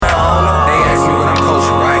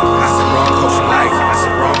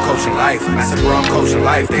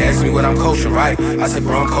life. They ask me what I'm coaching, right? I said,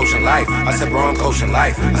 bro, I'm coaching life. I said, bro, I'm coaching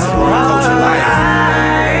life. I said, bro, I'm coaching life.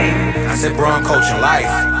 I said, bro, I'm coaching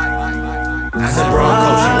life. I said, bro, I'm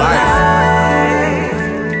coaching life.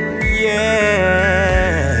 Yeah.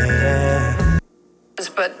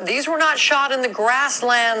 But these were not shot in the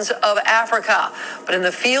grasslands of Africa, but in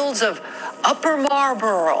the fields of Upper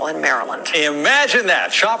Marlboro in Maryland. Imagine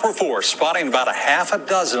that. Chopper 4 spotting about a half a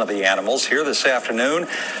dozen of the animals here this afternoon.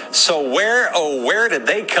 So where did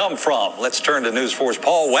they come from? Let's turn to News 4's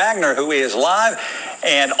Paul Wagner, who is live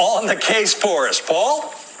and on the case for us.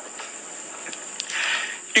 Paul?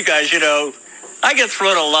 You guys, I get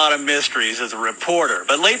thrown a lot of mysteries as a reporter,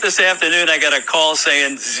 but late this afternoon I got a call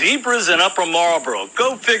saying zebras in Upper Marlboro.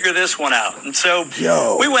 Go figure this one out. And so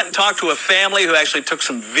we went and talked to a family who actually took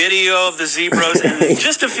some video of the zebras, and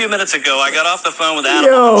just a few minutes ago I got off the phone with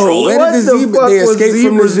Animal Control. Where did they escape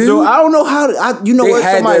from the zoo? I don't know how. They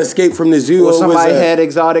had to escape from the zoo. Or somebody had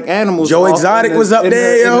exotic animals. Joe Exotic was up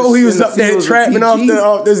there, yo. He was up there trapping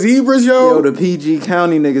off the zebras, yo. Yo, the PG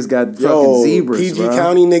County niggas got fucking zebras. PG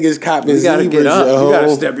County niggas copping zebras. Yo. You gotta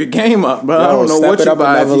step your game up, bro. I don't know what you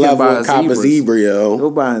buy if you can buy a zebra, yo. You're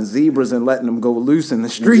buying zebras and letting them go loose in the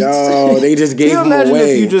streets. Yo, they just gave them away. Can you imagine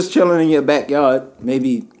if you just chilling in your backyard,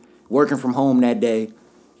 maybe working from home that day,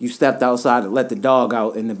 you stepped outside and let the dog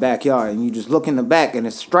out in the backyard, and you just look in the back and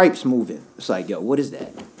it's stripes moving. It's like, yo, what is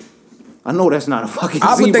that? I know that's not a fucking zebra.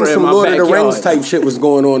 I would think some Lord of the Rings type shit was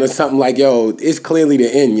going on or something like, yo, it's clearly the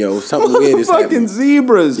end, yo. Something weird is happening. Fucking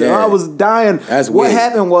zebras, yo. I was dying. That's what weird.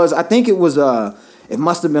 Happened was, I think it was, it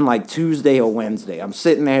must have been like Tuesday or Wednesday. I'm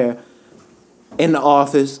sitting there in the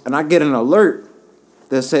office, and I get an alert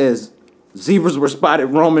that says zebras were spotted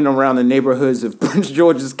roaming around the neighborhoods of Prince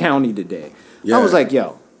George's County today. Yeah. I was like,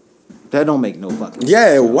 yo, that don't make no fucking sense.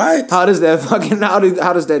 Yeah, what? How does that fucking, how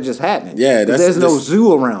does that just happen? Yeah, there's no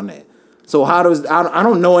zoo around there. So how does, I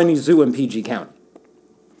don't know any zoo in PG County.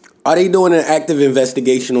 Are they doing an active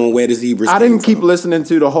investigation on where the zebras came I didn't keep from? listening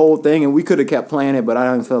to the whole thing, and we could have kept playing it, but I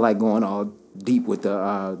didn't feel like going all deep with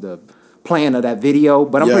the plan of that video.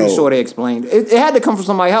 But I'm pretty sure they explained. It had to come from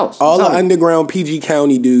somebody else. All the underground PG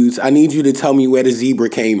County dudes, I need you to tell me where the zebra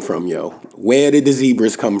came from, yo. Where did the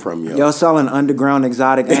zebras come from, yo? Y'all selling underground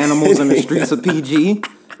exotic animals in the streets of PG?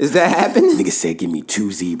 Is that happening? Nigga said, give me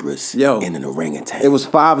 2 zebras and an orangutan. It was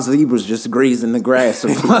 5 zebras just grazing the grass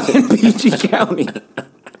of fucking PG County.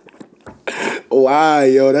 Why,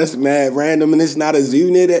 yo? That's mad random, and it's not a zoo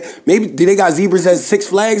near there. Maybe, do they got zebras at Six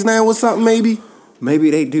Flags now or something, maybe? Maybe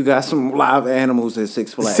they do got some live animals at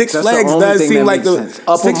Six Flags. Six Flags does seem like the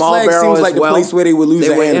Upper Marlboro seems like the place where they would lose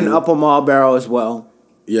an animal. They were in Upper Marlboro as well.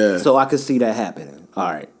 Yeah. So I could see that happening.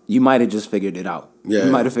 All right. You might have just figured it out. Yeah.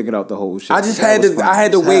 You might have figured out the whole shit. I just had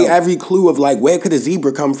to weigh every clue of like, where could a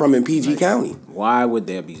zebra come from in PG County? Why would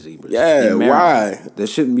there be zebras? Yeah, why? There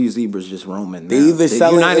shouldn't be zebras just roaming. They either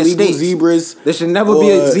selling illegal zebras. There should never be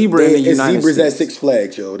a zebra in the United States. Zebras at Six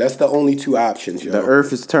Flags, yo. That's the only 2 options, yo. The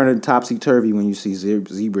earth is turning topsy-turvy when you see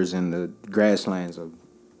zebras in the grasslands of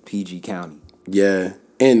PG County. Yeah.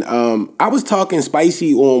 And I was talking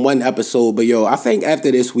spicy on one episode, but yo, I think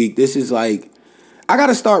after this week, this is like, I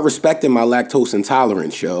gotta start respecting my lactose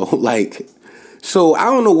intolerance, yo. Like, so I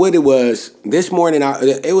don't know what it was. This morning, I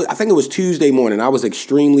think it was Tuesday morning. I was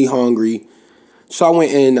extremely hungry, so I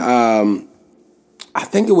went in. I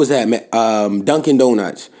think it was at Dunkin'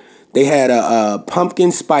 Donuts. They had a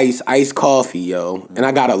pumpkin spice iced coffee, yo, and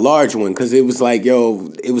I got a large one because it was like, yo,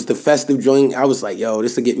 it was the festive joint. I was like, yo,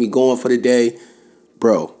 this will get me going for the day,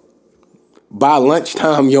 bro. By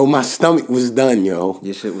lunchtime, yo, my stomach was done, yo.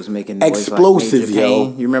 Your shit was making noise explosive, like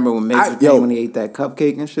yo. You remember when Major Payne, when he ate that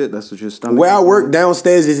cupcake and shit? That's what your stomach. Where I work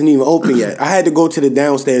downstairs isn't even open yet. I had to go to the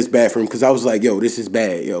downstairs bathroom because I was like, yo, this is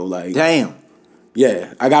bad, yo. Like, damn.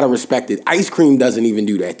 Yeah, I gotta respect it. Ice cream doesn't even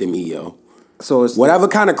do that to me, yo. So it's whatever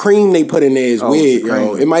kind of cream they put in there is weird,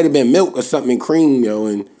 yo. It might have been milk or something in cream, yo,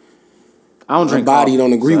 and I don't drink my body coffee,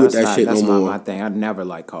 don't agree with that shit no more. That's not more. my thing. I never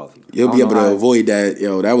like coffee. You'll be able to avoid that,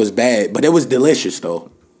 yo. That was bad, but it was delicious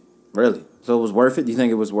though. Really? So it was worth it? Do you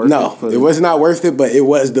think it was worth it? No, it was not worth it, but it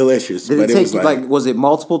was delicious. Did it take you, was it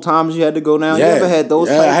multiple times you had to go down? Yeah, you ever had those?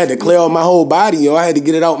 Yeah, I had to clear out my whole body, yo. I had to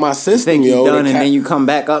get it out my system, yo. Done, and then you come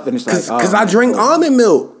back up and it's like, because I drink almond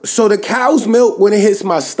milk, so the cow's milk when it hits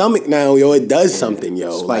my stomach now, yo, it does something, yo.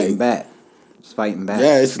 It's fighting back. It's fighting back.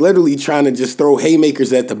 Yeah, it's literally trying to just throw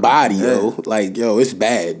haymakers at the body, yo. Like, yo, it's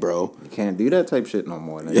bad, bro. You can't do that type shit no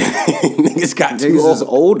more. Niggas got too old. Is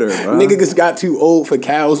older, bro. Niggas got too old for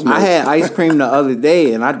cow's milk. I had ice cream the other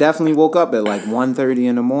day, and I definitely woke up at like 1:30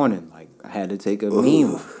 in the morning. Like, I had to take a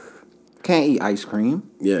meal. Can't eat ice cream.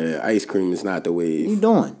 Yeah, ice cream is not the way. What you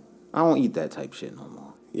doing? I don't eat that type shit no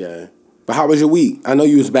more. Yeah. But how was your week? I know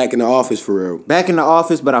you was back in the office for real. Back in the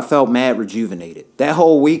office, but I felt mad rejuvenated. That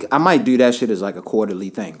whole week, I might do that shit as like a quarterly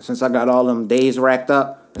thing. Since I got all them days racked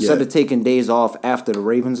up, instead of taking days off after the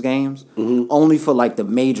Ravens games, only for like the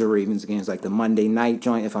major Ravens games, like the Monday night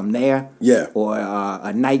joint if I'm there, or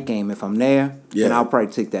a night game if I'm there, then I'll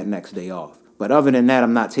probably take that next day off. But other than that,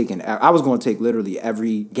 I'm not taking. I was going to take literally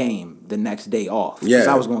every game the next day off. Yeah,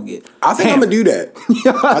 I was going to get. I think I'm gonna do that.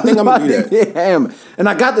 I think I'm gonna do that. Yeah, and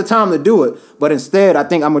I got the time to do it, but instead, I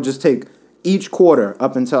think I'm gonna just take each quarter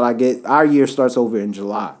up until I get. Our year starts over in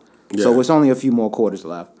July, so it's only a few more quarters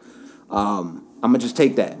left. I'm gonna just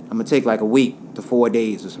take that. I'm gonna take like a week to 4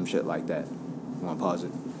 days or some shit like that. I'm gonna pause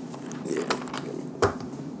it. Yeah.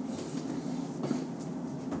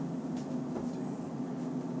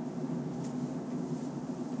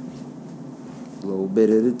 A little bit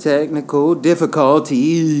of the technical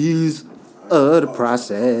difficulties of the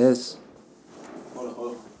process. Hold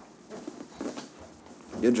on.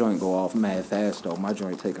 Your joint go off mad fast though. My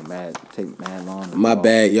joint take mad long. My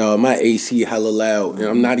bad, y'all. My AC hella loud. And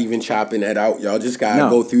I'm not even chopping that out. Y'all just gotta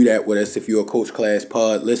go through that with us if you're a Coach Class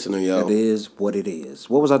Pod listener, yo. It is what it is.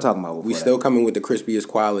 What was I talking about? We still coming with the crispiest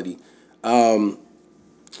quality.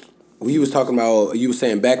 We was talking about, you was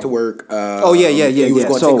saying back to work. You was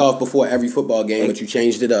going to take off before every football game, but you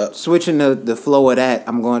changed it up. Switching the flow of that,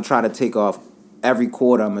 I'm going to try to take off every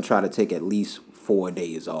quarter. I'm going to try to take at least 4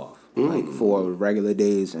 days off. Like 4 regular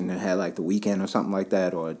days and then have like the weekend or something like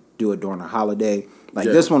that, or do it during a holiday. Like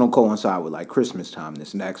this one will coincide with like Christmas time,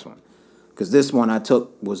 this next one. Because this one I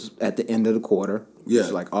took was at the end of the quarter. Yeah. It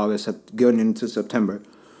was like August, going into September.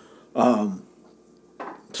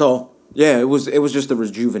 So... yeah, it was just a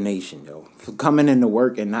rejuvenation, yo. Coming into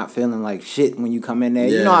work and not feeling like shit when you come in there.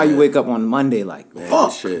 Yeah. You know how you wake up on Monday like,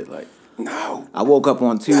 fuck. Shit, like, no. I woke up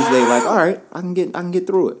on Tuesday like, all right, I can get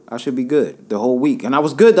through it. I should be good the whole week. And I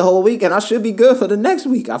was good the whole week, and I should be good for the next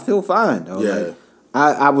week. I feel fine, though. Yeah.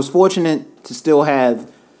 Like, I was fortunate to still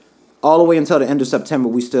have, all the way until the end of September,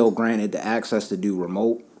 we still granted the access to do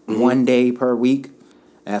remote 1 day per week.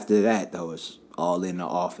 After that, though, it's all in the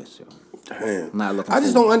office, yo. Damn. I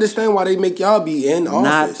just don't understand why they make y'all be in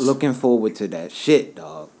office. Not looking forward to that shit,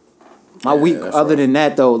 dog. My week, other than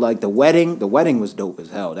that, though, like the wedding was dope as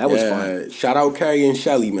hell. That was fun. Shout out Carrie and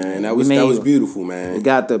Shelly, man. That was beautiful, man. We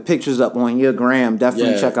got the pictures up on your gram.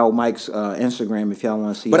 Definitely check out Mike's Instagram if y'all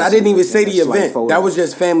want to see. But I didn't even say the event. Photos. That was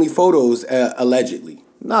just family photos, allegedly.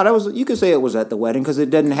 No, that was. You could say it was at the wedding because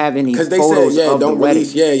it didn't have any photos said, of the wedding.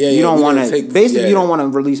 You don't want to. Basically, you don't want to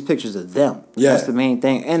release pictures of them. Yeah, that's the main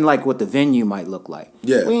thing, and like what the venue might look like.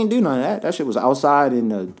 Yeah, we didn't do none of that. That shit was outside in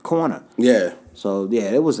the corner. Yeah. So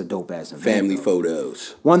yeah, it was a dope ass event. Family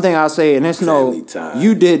photos. One thing I'll say, and it's family time.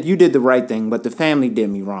 You did the right thing, but the family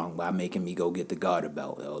did me wrong by making me go get the garter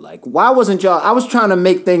belt. Though. Like, why wasn't y'all? I was trying to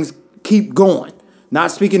make things keep going. Not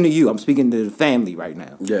speaking to you, I'm speaking to the family right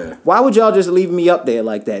now. Yeah. Why would y'all just leave me up there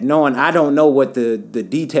like that, knowing I don't know what the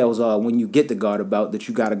details are when you get the garter belt that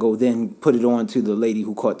you got to go then put it on to the lady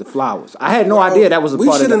who caught the flowers? I had no idea that was a part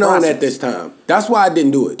of the process. We should have known that this time. That's why I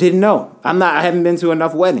didn't do it. Didn't know. I haven't been to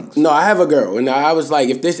enough weddings. No, I have a girl, and I was like,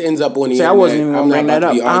 if this ends up on the internet, I wasn't even going to bring that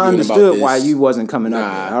up. I understood why this. you wasn't coming up there.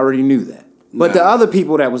 I already knew that. But the other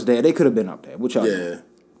people that was there, they could have been up there. Which y'all did.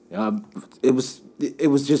 It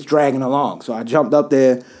was just dragging along. So I jumped up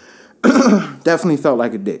there. Definitely felt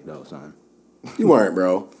like a dick though, son. You weren't,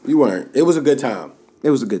 bro. You weren't. It was a good time.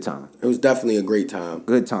 It was a good time. It was definitely a great time.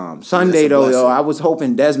 Good time. Sunday though, yo, I was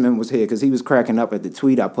hoping Desmond was here because he was cracking up at the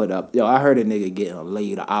tweet I put up. Yo, I heard a nigga getting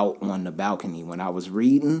laid out on the balcony when I was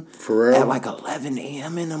reading. For real? At like 11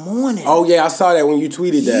 a.m. in the morning. Oh yeah, I saw that when you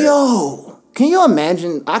tweeted that. Yo, can you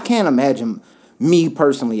imagine? I can't imagine me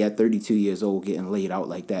personally at 32 years old getting laid out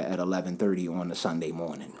like that at 11:30 on a Sunday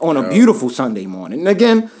morning. On a beautiful Sunday morning. And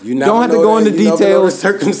again, you don't have to go into details.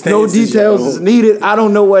 No details is needed. I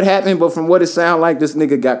don't know what happened, but from what it sounded like, this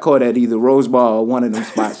nigga got caught at either Rose Bar or one of them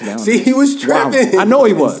spots down See, he was tripping. Wow. I know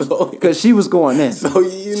he was. Because she was going in. So,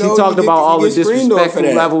 she talked about all the disrespectful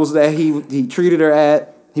levels that he treated her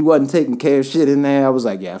at. He wasn't taking care of shit in there. I was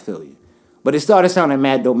like, yeah, I feel you. But it started sounding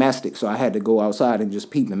mad domestic, so I had to go outside and just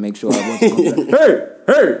peep and make sure I wasn't going to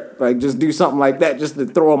hey, like just do something like that just to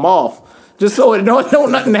throw him off. Just so it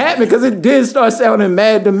don't nothing happen, because it did start sounding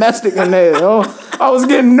mad domestic in there, yo. I was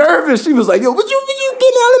getting nervous. She was like, yo, what you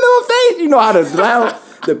getting out of my face? You know how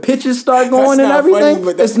the pitches start going and everything?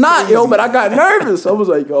 Funny, it's not, crazy. Yo, but I got nervous. I was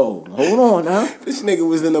like, yo, hold on now. This nigga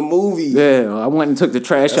was in a movie. Yeah, I went and took the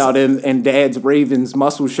trash out in Dad's Ravens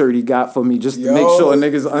muscle shirt he got for me just to make sure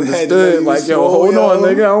niggas understood. Like, yo, hold on,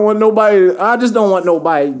 nigga. I just don't want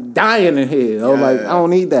nobody dying in here. I was like, I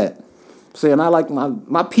don't need that. saying I like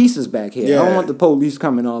my pieces back here. Yeah. I don't want the police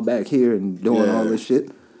coming all back here and doing all this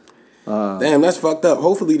shit. Damn, that's fucked up.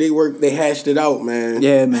 Hopefully they hashed it out, man.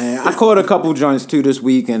 Yeah, man. I caught a couple joints too this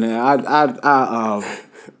week, and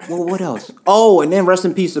well, what else? Oh, and then rest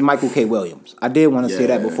in peace to Michael K. Williams. I did want to say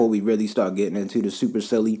that before we really start getting into the super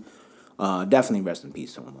silly. Definitely rest in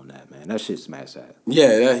peace to him on that, man. That shit's mad sad.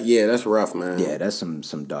 Yeah, that's rough, man. Yeah, that's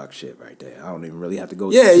some dark shit right there. I don't even really have to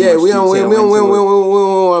go. Yeah, we don't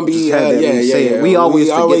want to be. We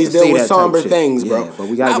always deal with somber things, bro. Yeah, but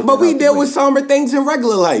we gotta. But we deal with somber things in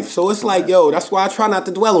regular life, so it's like, yo, that's why I try not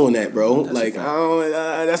to dwell on that, bro. Like, I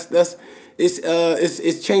don't.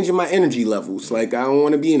 It's changing my energy levels. Like, I don't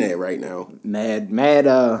want to be in that right now.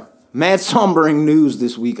 Mad sombering news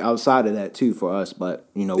this week outside of that too for us, but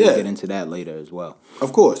we'll get into that later as well.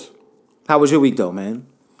 Of course. How was your week though, man?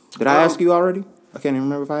 Did I ask you already? I can't even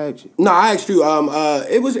remember if I asked you. No, I asked you.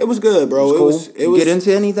 It was good, bro. It was You get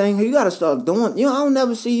into anything? You gotta start doing. I don't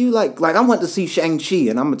never see you like I went to see Shang-Chi,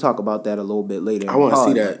 and I'm gonna talk about that a little bit later. I want to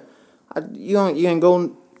see that. You ain't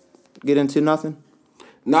going get into nothing.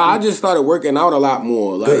 Nah, I just started working out a lot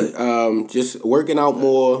more. Like, just working out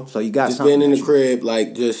more. So you got just something being in the crib,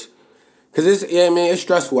 like just. Cause it's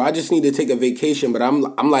stressful. I just need to take a vacation, but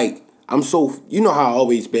I'm so, you know how I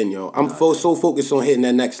always been, yo. I'm so focused on hitting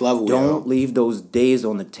that next level. Don't leave those days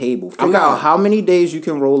on the table. Figure out how many days you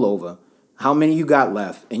can roll over, how many you got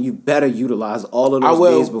left, and you better utilize all of those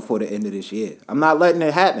days before the end of this year. I'm not letting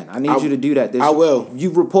it happen. I need you to do that. I will.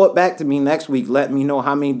 You report back to me next week. Let me know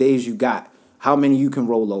how many days you got, how many you can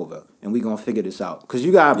roll over, and we gonna figure this out. Cause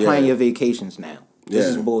you gotta plan your vacations now. This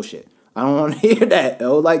is bullshit. I don't want to hear that,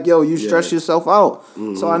 though. Like, yo, you stress yourself out.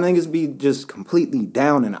 Mm-hmm. So I niggas be just completely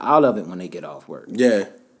down and out of it when they get off work. Yeah.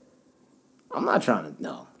 I'm not trying to,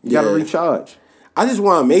 no. You gotta recharge. I just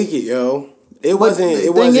want to make it, yo. It wasn't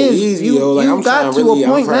easy, yo. Like, I'm got to a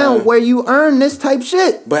point now where you earn this type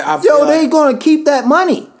shit. But they gonna keep that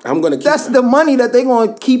money. I'm gonna keep That's the money that they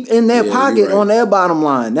gonna keep in their pocket on their bottom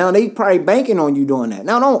line. Now they probably banking on you doing that.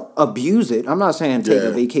 Now don't abuse it. I'm not saying take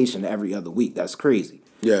a vacation every other week. That's crazy.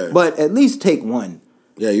 Yeah. But at least take one.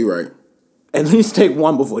 Yeah, you're right. At least take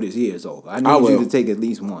one before this year is over. I need you to take at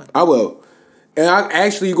least one. I will.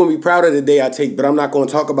 And you're going to be proud of the day I take, but I'm not going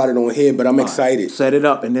to talk about it on here, but I'm excited. Set it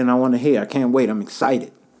up, and then I want to hear. I can't wait. I'm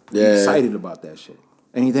excited. Yeah. I'm excited about that shit.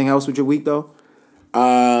 Anything else with your week, though?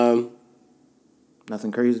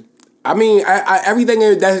 Nothing crazy? I mean, everything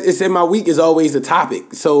that is in my week is always a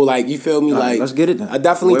topic. So, like, you feel me? Like, let's get it then. I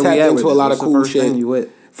definitely tapped into a lot of cool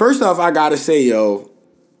shit. First off, I got to say, yo,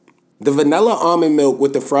 the vanilla almond milk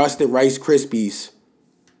with the frosted Rice Krispies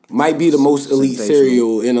might be the most elite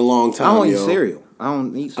cereal in a long time, I don't eat cereal. I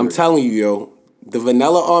don't eat cereal. I'm telling you, yo. The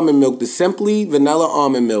vanilla almond milk, the Simply vanilla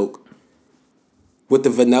almond milk with the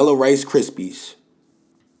vanilla Rice Krispies.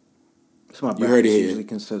 That's my breakfast usually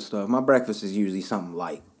consists of. My breakfast is usually something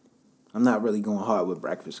light. I'm not really going hard with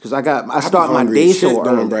breakfast because I start my day so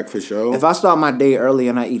early. Breakfast, yo. If I start my day early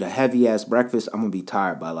and I eat a heavy ass breakfast, I'm gonna be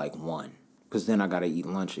tired by like 1. Because then I gotta eat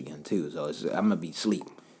lunch again too, so I'm gonna be asleep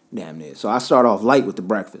damn near. So I start off light with the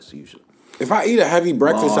breakfast usually. If I eat a heavy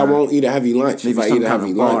breakfast, I won't eat a heavy lunch. Maybe if I eat a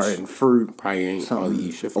heavy lunch, and fruit, probably ain't probably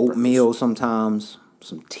eat shit for oatmeal breakfast. sometimes,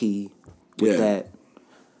 some tea with that,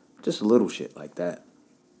 just a little shit like that.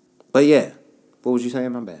 But yeah, what was you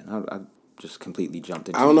saying? My bad. I just completely jumped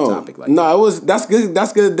into the topic like that. No,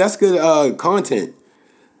 that's good content.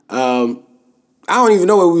 I don't even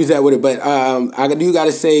know where we was at with it, but I do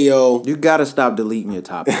gotta say, yo, you gotta stop deleting your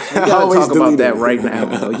topics. You gotta talk about that right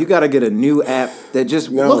now, yo. You gotta get a new app that just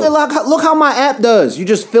look how my app does. You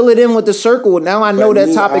just fill it in with the circle. Now I know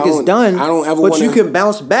that topic is done. I don't ever. But you can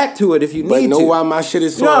bounce back to it if you need to. But know why my shit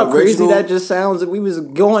is so how crazy that just sounds? That we was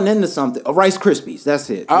going into something. Rice Krispies. That's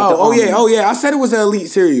it. Oh yeah. I said it was an elite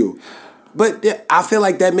cereal. But I feel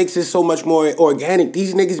like that makes it so much more organic.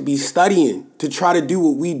 These niggas be studying to try to do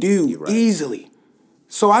what we do easily.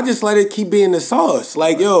 So I just let it keep being the sauce.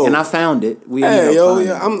 Like, yo. And I found it.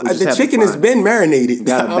 The chicken has been marinated.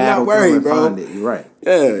 I'm not worried, bro. You're right.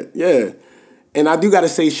 Yeah. And I do got to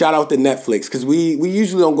say shout out to Netflix because we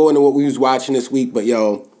usually don't go into what we was watching this week. But,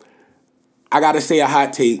 yo, I got to say a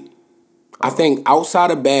hot take. I think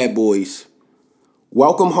outside of Bad Boys,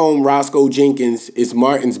 Welcome Home, Roscoe Jenkins is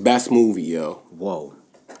Martin's best movie, yo. Whoa.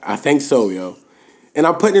 I think so, yo. And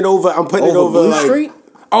I'm putting it over Blue Street?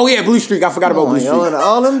 Oh, yeah, Blue Street. I forgot about Blue Street.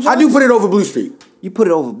 All them I do put it over Blue Street. You put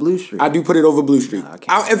it over Blue Street? I do put it over Blue Street.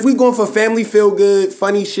 If we going for family feel good,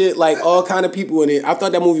 funny shit, like all kind of people in it, I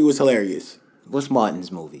thought that movie was hilarious. What's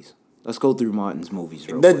Martin's movies? Let's go through Martin's movies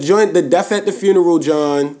real The quick. joint, the Death at the Funeral,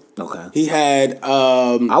 John. Okay. He had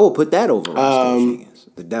I will put that over Roscoe Jenkins.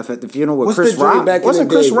 The Death at the Funeral with what's Chris the joint Rock. back in Wasn't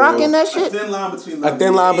the Chris day, Rock bro? in that A shit? thin line between A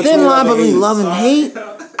thin line Thin line between hate. love and hate.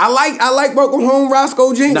 I like Welcome Home,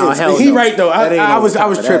 Roscoe Jenkins. No, hell he no. right though. That ain't I no was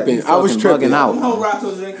time. tripping. That I was fucking tripping. bugging out. Home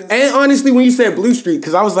Roscoe Jenkins. And honestly, when you said Blue Street,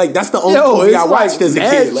 because I was like, that's the only movie I watched as a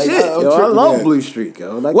kid. Like, shit, I'm yo, I tripping, love yeah. Blue Street,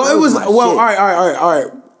 yo. Like, Well, that it was my well. shit. All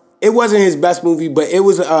right. It wasn't his best movie, but it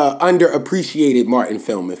was underappreciated Martin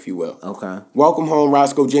film, if you will. Okay. Welcome Home,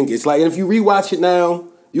 Roscoe Jenkins. Like, and if you rewatch it now,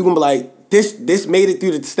 you can be like, this made it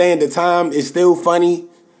through the standard time. It's still funny.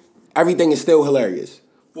 Everything is still hilarious.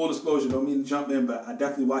 Full disclosure, don't mean to jump in, but I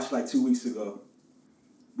definitely watched it like 2 weeks ago.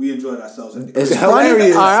 We enjoyed ourselves. At the It's crib. hilarious.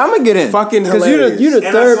 funny. All right, I'm gonna get in. Fucking Because hilarious. you're the And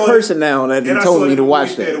I third saw it- person now that And I told saw me it to in the watch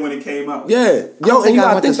movie theater that. when it came out. Yeah. don't Yo, and think you I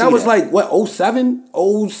gotta went think to that see was that. like, what, 07?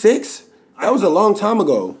 06? That was a long time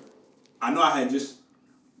ago. I know I had just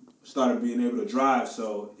started being able to drive,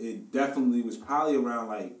 so it definitely was probably around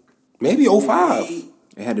like Maybe 05. 08.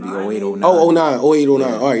 It had to be 08, 09. Oh, 09. 08,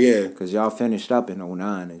 09. All right, yeah. Because y'all finished up in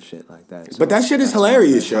 09 and shit like that. So But that shit is that's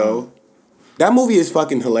hilarious, all that time. yo. That movie is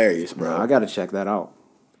fucking hilarious, bro. Bro, I gotta check that out.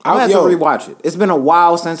 I'll have to yo. rewatch it. It's been a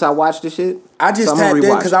while since I watched this shit. I just so I'm gonna tapped in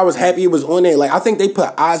rewatch because it. I was happy it was on there. Like, I think they put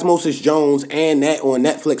Osmosis Jones and that on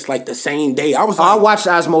Netflix like the same day. I was I like, watched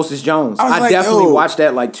Osmosis Jones. I was I like, definitely yo, watched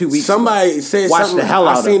that like 2 weeks ago. somebody said Watched something. the hell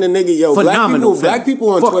out I of seen it. a nigga, yo, Phenomenal black people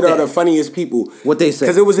on film. Twitter Fuck are the that. funniest people. What they said.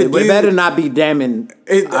 Because it was a It dude. better not be damning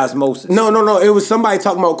It- Osmosis. No. It was somebody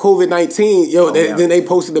talking about COVID-19. Yo, yeah. then they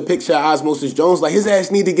posted a picture of Osmosis Jones. Like, his ass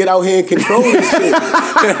need to get out here and control this shit.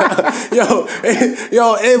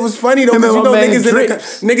 yo, it was funny though, Him because and you know my man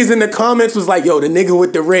niggas in the comments was like, yo, the nigga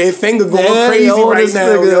with the red finger going Yeah, crazy yo, right this now,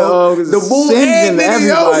 nigga, yo. yo, The bull egg, singeing nigga,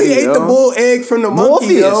 yo. everybody, He ate yo. the bull egg from the monkey,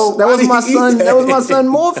 Morpheus. yo. That Why was did my he eat son. That was my that? son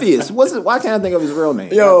Morpheus. Why can't I think of his real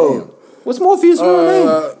name? Yo. Goddamn. What's Morpheus' real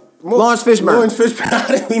name? Lawrence Fishburne. Lawrence Fishburne. How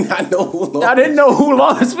did we not know who Lawrence? I didn't know who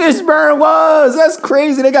Lawrence Fishburne was. That's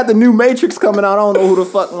crazy. They got the new Matrix coming out. I don't know who the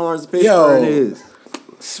fuck Lawrence Fishburne is.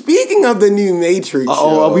 Speaking of the new Matrix,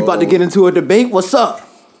 Oh, are we about to get into a debate? What's up?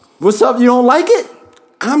 What's up? You don't like it?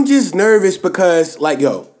 I'm just nervous because, like,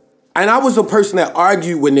 yo, and I was a person that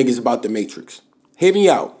argued with niggas about the Matrix. Hear me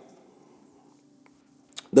out.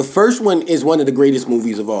 The first one is one of the greatest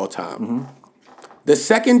movies of all time. Mm-hmm. The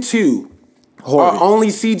second two Horrid. are only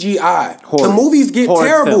CGI. Horrid. The movies get Horrid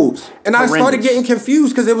terrible. films. And I started Horrendous. getting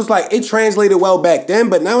confused because it was like, it translated well back then,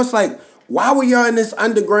 but now it's like, why were y'all in this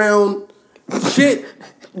underground shit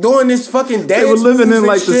doing this fucking dance They were living moves in and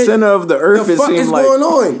like the shit? center of the earth. The It fuck seemed is like going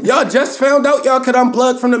on? Y'all just found out y'all could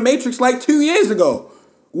unplug from the Matrix like 2 years ago.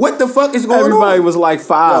 What the fuck is going everybody on? was like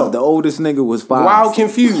 5. Yo. The oldest nigga was 5. Wild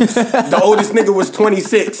confused. The oldest nigga was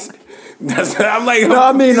 26. I'm like, No,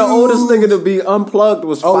 I mean the confused. oldest nigga to be unplugged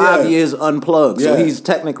was 5 Oh, yeah. years unplugged. So Yeah. he's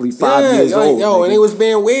technically 5 Yeah, years like, old. yo, nigga. and they was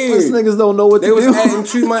being weird. These niggas don't know what They to was do. adding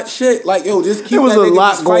too much shit. Like, yo, just keep It was that a nigga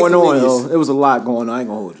lot just fighting going on, niggas. yo. It was a lot going on. I ain't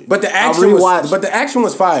gonna hold you. But the I action rewatched-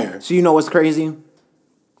 was fire. So you know what's crazy?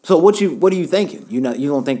 So what are you thinking? You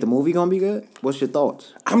don't think the movie gonna be good? What's your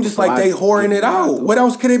thoughts? I'm just Before like, they I whoring give it you my out. thoughts. What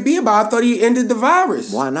else could it be about? I thought he ended the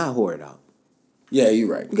virus. Why not whore it out? Yeah,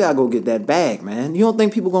 you right. You gotta go get that bag, man. You don't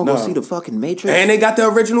think people gonna No. go see the fucking Matrix? And they got the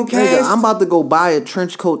original cast. Nigga, I'm about to go buy a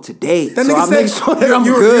trench coat today. That so nigga I make said- sure that you- I'm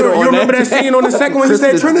you- good you on remember that scene on the second one? He said,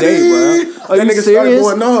 Christmas "Trinity." Day, bro. Are That you nigga started serious?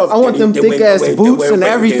 going off. I want them Wait, thick ass wait, boots wait, and wait,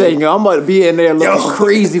 everything. Yo, I'm about to be in there looking Yo.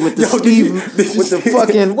 crazy with the Yo, did Steve, you- did you with the see-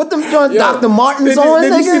 fucking, what them joint Yo, Dr. Martens did you, on,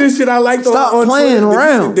 Did nigga? you see the shit I liked Stop on playing Twitter?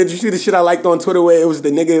 around. Did you see the shit I liked on Twitter where it was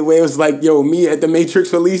the nigga where it was like, yo, me at the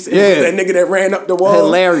Matrix release? And Yeah. That nigga that ran up the wall.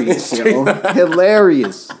 Hilarious, yo. Hilarious.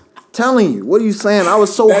 Telling you, what are you saying? I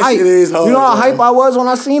was so That hyped. shit is hard, you know how bro. hype I was when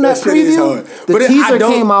I seen that, That shit is preview? hard. The But I teaser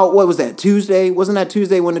don't- came out, what was that, Tuesday? Wasn't that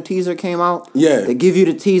Tuesday when the teaser came out? Yeah. They give you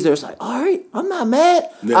the teaser. It's like, all right, I'm not mad.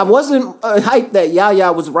 Yeah. I wasn't hyped that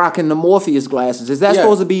Yaya was rocking the Morpheus glasses. Is that Yeah.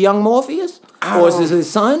 supposed to be young Morpheus? I Or is don't- this his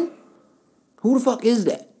son? Who the fuck is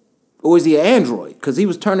that? Or is he an android? Because he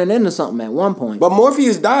was turning into something at one point. But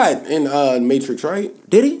Morpheus died in Matrix, right?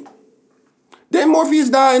 Did he? Didn't Morpheus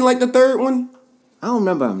die in like the third one? I don't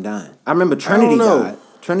remember him dying. I remember Trinity know. died.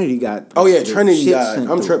 Trinity got. Oh yeah, the Trinity shit died. sent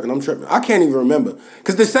I'm through. tripping. I can't even remember.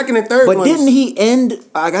 Because the second and third But ones, didn't he end?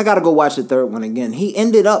 I gotta go watch the third one again. He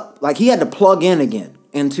ended up like he had to plug in again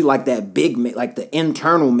into like that big, like the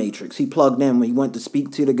internal matrix. He plugged in when he went to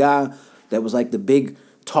speak to the guy that was like the big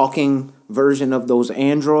talking version of those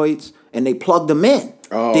androids, and they plugged him in.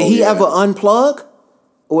 Oh, Did he yeah. ever unplug,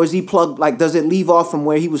 Or is he plugged, like, does it leave off from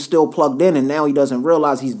where he was still plugged in and now he doesn't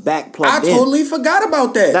realize he's back plugged in? I totally forgot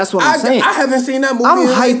about that. That's what I'm saying. I haven't seen that movie I'm in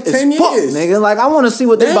like hyped 10 as fuck, years. nigga. Like, I want to see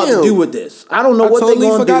what they're about to do with this. I don't know what they're going to do. I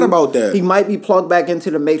totally forgot about that. He might be plugged back into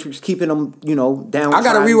the Matrix, keeping him, down. I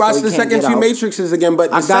got to rewatch the second two Matrixes again,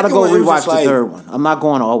 but I got to go rewatch the third one. I'm not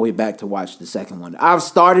going all the way back to watch the second one. I've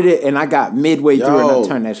started it and I got midway through and I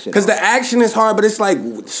turned that shit off. Because the action is hard, but it's like,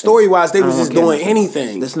 story-wise, they was just doing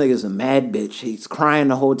anything. This nigga's a mad bitch. He's crying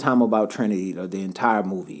the whole time about Trinity, the entire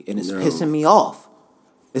movie, and it's pissing me off.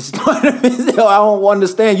 It's starting to I don't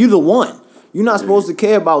understand. You the one. You're not supposed to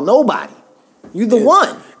care about nobody. You the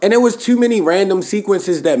one. And there was too many random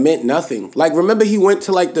sequences that meant nothing. Like, remember he went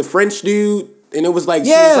to like the French dude, and it was like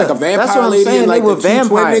she was like a vampire lady, and like the two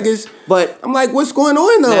twin niggas. But I'm like, what's going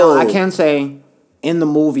on though? Now I can say, in the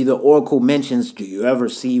movie, the Oracle mentions, do you ever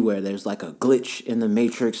see where there's like a glitch in the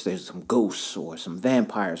Matrix? There's some ghosts or some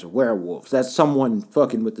vampires or werewolves. That's someone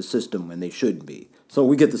fucking with the system when they shouldn't be. So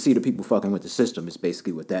we get to see the people fucking with the system is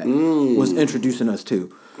basically what that was introducing us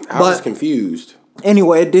to. I was confused.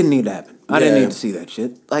 Anyway, it didn't need to happen. I didn't need to see that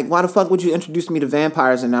shit. Like, why the fuck would you introduce me to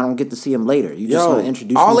vampires and I don't get to see them later? You just want to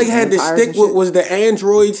introduce me to vampires? All they had to stick with was the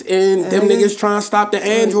androids and them niggas trying to stop the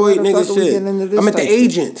android niggas shit. I'm at the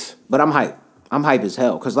agents. But I'm hyped. I'm hype as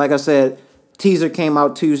hell. Because like I said, teaser came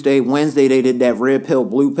out Tuesday. Wednesday, they did that red pill,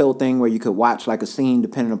 blue pill thing where you could watch like a scene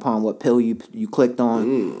depending upon what pill you clicked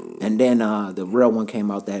on. And then the real one came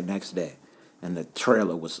out that next day. And the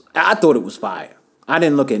trailer I thought it was fire. I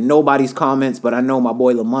didn't look at nobody's comments, but I know my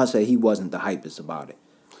boy Lamont said he wasn't the hypest about it.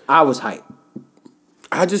 I was hyped.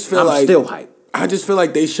 I just feel I'm still hyped. I just feel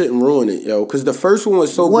like they shouldn't ruin it, yo. Because the first one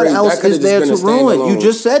was so what great. What else is there to ruin? You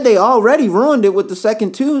just said they already ruined it with the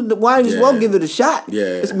second two. Why as well give it a shot? Yeah.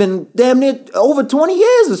 It's been damn near over 20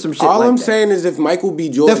 years or some shit All like I'm that. saying is if Michael B.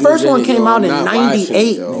 Jordan the first one came out in I'm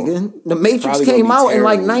 98, nigga. The Matrix came out in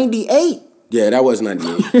like 98. Yeah, that was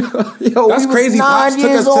 98. Yo, that's crazy. Pops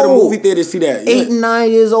took us to the movie theater to see that. 8 and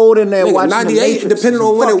 9 years old in there watching 98, the Matrix. Depending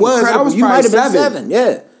on when it was, I was probably 7.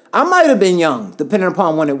 Yeah. I might have been young, depending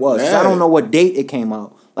upon when it was. I don't know what date it came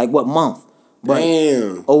out. Like what month? But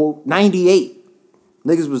damn. 98.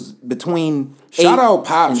 Niggas was between. Shout out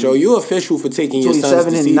Pops, yo. You official for taking your sons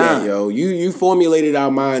to see that, yo. You formulated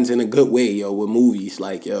our minds in a good way, yo, with movies.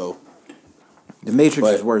 Like, yo. The Matrix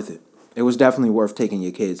is worth it. It was definitely worth taking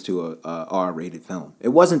your kids to a R-rated film. It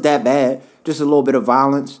wasn't that bad. Just a little bit of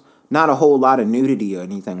violence. Not a whole lot of nudity or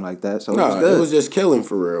anything like that. So it was good. It was just killing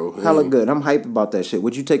for real. Hella good. I'm hyped about that shit.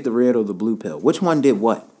 Would you take the red or the blue pill? Which one did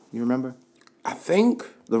what? You remember? I think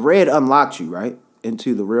the red unlocked you, right?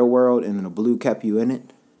 Into the real world, and then the blue kept you in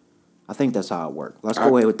it. I think that's how it worked. Let's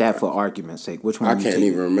go ahead with that for argument's sake. Which one I can't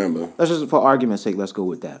even remember. Let's just, for argument's sake, let's go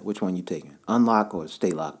with that. Which one you taking? Unlock or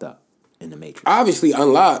stay locked up in the Matrix? Obviously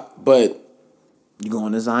unlock, but... You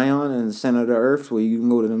going to Zion in the center of the earth where you can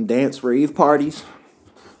go to them dance rave parties?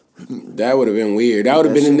 That would have been weird. That would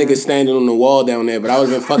have been a nigga standing on the wall down there, but I would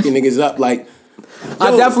have been fucking niggas up like...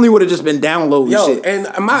 I definitely would have just been downloading shit. And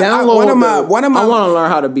I want to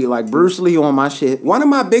learn how to be like Bruce Lee on my shit. One of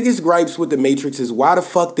my biggest gripes with the Matrix is why the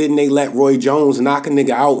fuck didn't they let Roy Jones knock a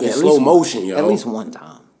nigga out in slow motion, yo? At least one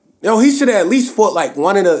time. Yo, he should have at least fought like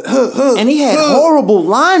one of the... and he had horrible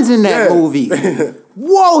lines in that movie.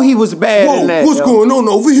 Whoa, he was bad in that. What's going on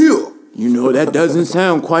over here? You know, that doesn't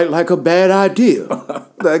sound quite like a bad idea.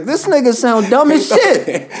 Like, this nigga sound dumb as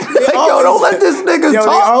shit. Like, yo, don't let this nigga talk.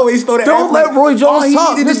 They always throw that. Don't let Roy Jones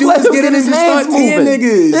talk. Just let him get his hands moving.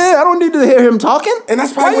 Niggas. Yeah, I don't need to hear him talking. And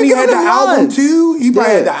that's probably when he had the album, too. He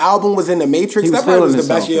probably had the album was in the Matrix. That probably was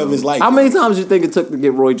the best year of his life. How many times do you think it took to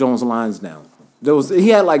get Roy Jones' lines down? He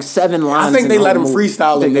had like 7 lines. I think they let him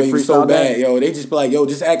freestyle it. They so bad, yo. They just be like, yo,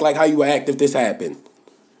 just act like how you would act if this happened.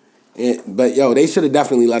 But yo, they should have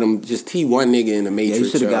definitely let him just T one nigga in the Matrix. Yeah, he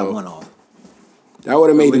should have got one off. That would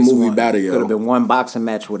have made the movie better, yo. Could have been one boxing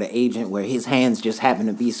match with an agent where his hands just happen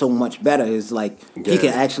to be so much better. It's like he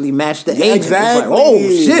can actually match the agent. Exactly.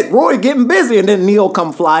 It's like, oh shit, Roy getting busy, and then Neo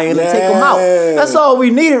come fly in and take him out. That's all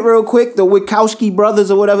we needed, real quick. The Wachowski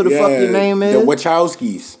brothers or whatever the fuck your name is. The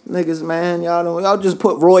Wachowskis. Niggas, man, y'all just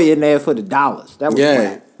put Roy in there for the dollars. That was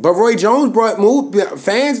whack. But Roy Jones brought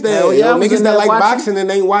fans there. Niggas that like boxing and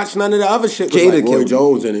ain't watch none of the other shit. Was like Roy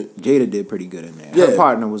Jones in it. Jada did pretty good in there. Her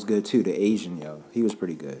partner was good too. The Asian he was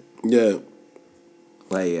pretty good. Yeah.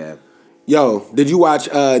 But yeah. Yo, did you watch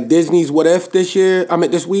Disney's What If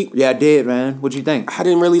this week? Yeah, I did, man. What'd you think? I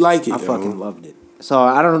didn't really like it. I fucking loved it. So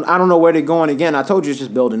I don't know where they're going again. I told you it's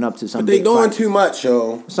just building up to something. They doing too much,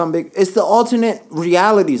 yo. It's the alternate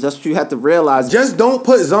realities. That's what you have to realize. Just don't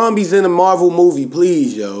put zombies in a Marvel movie,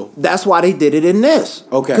 please, yo. That's why they did it in this.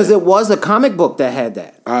 Okay. Because it was a comic book that had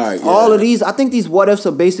that. All right. Yeah. All of these, I think these what ifs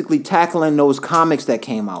are basically tackling those comics that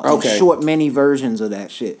came out. Okay. Like short mini versions of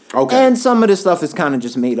that shit. Okay. And some of this stuff is kind of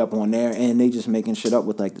just made up on there, and they just making shit up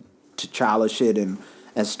with like the T'Challa shit and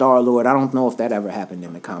Star-Lord. I don't know if that ever happened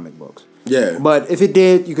in the comic books. Yeah. But if it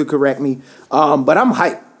did, you could correct me. But I'm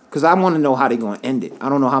hyped because I want to know how they're going to end it. I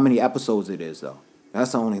don't know how many episodes it is, though.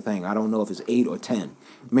 That's the only thing. I don't know if it's 8 or 10.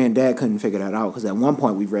 Me and Dad couldn't figure that out because at one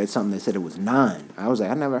point we read something that said it was 9. I was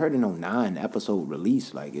like, I never heard of no 9 episode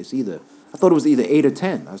release. Like, I thought it was either 8 or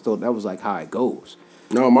 10. I thought that was like how it goes.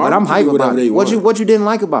 No, but I'm hyped about it. What want. you didn't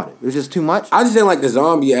like about it? It was just too much? I just didn't like the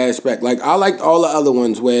zombie aspect. Like, I liked all the other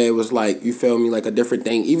ones where it was like, you feel me, like a different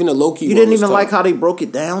thing. Even the Loki You one didn't was even tough. like how they broke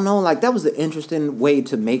it down, though? Like, that was an interesting way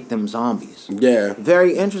to make them zombies. Yeah.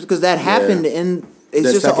 Very interesting, because that happened in... It's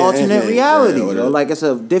The just an second alternate Ant-Man. reality, Yeah, you know? Like, it's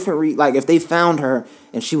a different... like, if they found her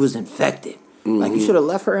and she was infected, like, you should have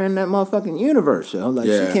left her in that motherfucking universe, yo. Like,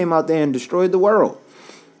 she came out there and destroyed the world.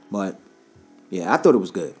 But, yeah, I thought it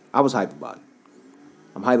was good. I was hyped about it.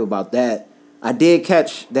 I'm hyped about that. I did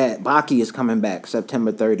catch that Baki is coming back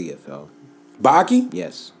September 30th, yo. Baki?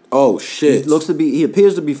 Yes. Oh, shit. He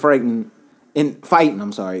appears to be fighting in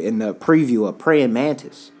the preview of Praying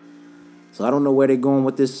Mantis. So I don't know where they're going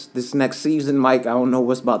with this next season, Mike. I don't know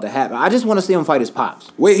what's about to happen. I just want to see him fight his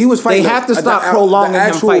pops. Wait, he was fighting... They have to stop prolonging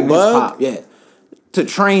him fighting bug? his pops. Yeah. To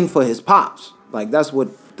train for his pops. Like, that's what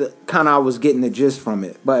kind of I was getting the gist from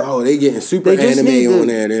it. But they getting super anime on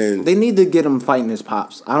there then. They need to get him fighting his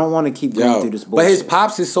pops. I don't want to keep going through this bullshit. But his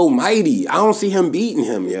pops is so mighty. I don't see him beating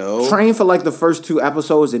him, yo. Train for like the first 2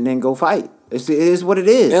 episodes and then go fight. It is what it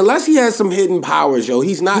is. Unless he has some hidden powers, yo.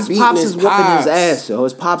 He's not beating his pops. His pops is whooping his ass, yo.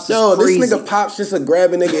 His pops is crazy. This nigga pops just a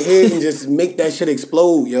grab a nigga head and just make that shit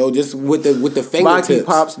explode, yo. Just with the fingertips. Baki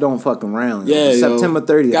pops don't fuck around. Yo. Yeah, September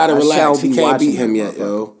 30th. Gotta relax. He can't beat him yet,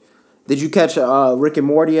 yo. Did you catch Rick and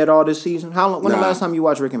Morty at all this season? When the last time you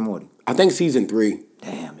watched Rick and Morty? I think season 3.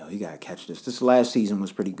 Damn, yo, you gotta catch this. This last season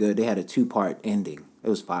was pretty good. They had a 2-part ending. It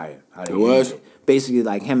was fire. It was? Basically,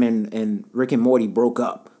 like him and Rick and Morty broke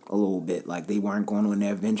up a little bit. Like they weren't going on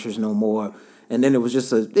their adventures no more. And then it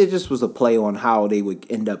just was a play on how they would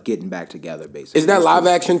end up getting back together, basically. Is that live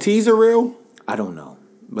action teaser real? I don't know.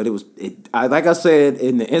 But like I said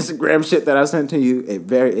in the Instagram shit that I sent to you,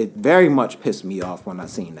 it very much pissed me off when I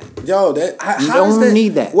seen that. Yo, you don't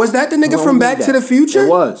need that. Was that the nigga from Back to the Future? It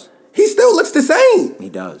was. He still looks the same. He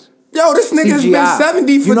does. Yo, this nigga's been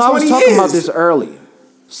 70 for 20 years. I was talking about this earlier.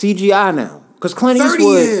 CGI now. Because Clint 30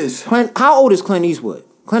 Eastwood... years. How old is Clint Eastwood?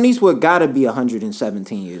 Clint Eastwood got to be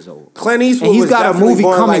 117 years old. Clint Eastwood was got a movie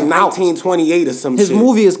coming like 1928 or some shit. His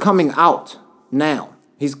movie is coming out now.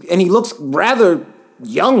 And he looks rather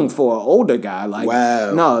young for an older guy. Like,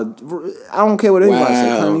 wow. No, I don't care what anybody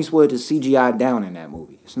says. Clint Eastwood is CGI down in that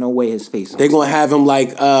movie. There's no way his face. They're gonna have him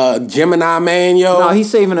like Gemini Man, yo. No, he's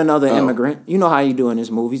saving another immigrant. You know how you do in his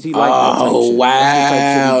movies. He like that type shit.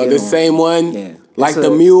 Wow, the same one. Yeah. Like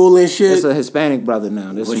the mule and shit. It's a Hispanic brother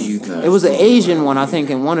now. What do you got? It was an Asian one, I think,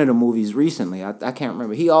 in one of the movies recently. I can't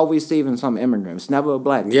remember. He always saving some immigrant. It's never a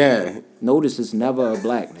black man. Yeah. Notice it's never a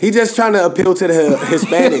black man. He just trying to appeal to the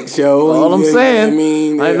Hispanics, yo. All I'm saying. I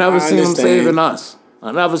mean, I never seen him saving us.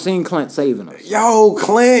 I never seen Clint saving us. Yo,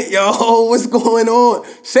 Clint, yo, what's going on?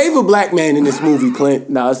 Save a black man in this movie, Clint.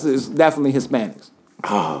 No, it's definitely Hispanics.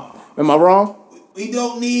 Oh. Am I wrong? We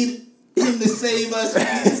don't need him to save us. We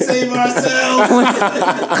need to save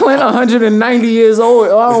ourselves. Clint 190 years old.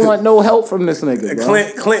 I don't want no help from this nigga,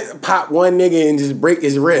 bro. Clint pop one nigga and just break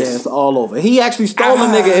his wrist. Yeah, it's all over. He actually stole a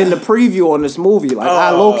nigga in the preview on this movie. Like, I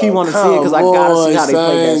low-key want to see it because I gotta see how they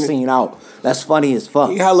played that scene out. That's funny as fuck.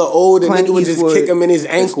 He hella old and nigga would just kick him in his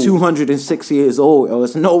ankle. He's 206 years old. Yo.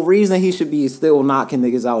 There's no reason he should be still knocking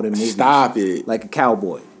niggas out in movies. Stop it. Like a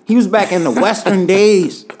cowboy. He was back in the Western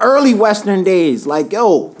days, early Western days. Like,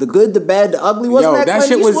 yo, the good, the bad, the ugly. Wasn't that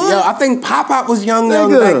shit was, I think Pop was young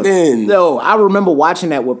back then. Yo, I remember watching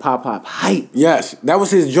that with Pop hype. Yes, that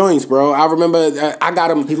was his joints, bro. I remember I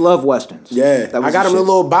got him. He loved Westerns. Yeah, I got him a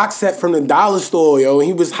little box set from the dollar store, yo, and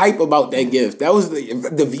he was hype about that gift. That was the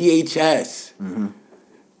VHS. Mm-hmm.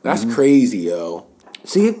 That's crazy, yo.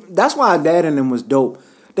 See, that's why Dad and them was dope.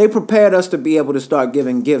 They prepared us to be able to start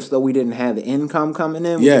giving gifts, though we didn't have the income coming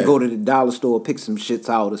in. We could go to the dollar store, pick some shits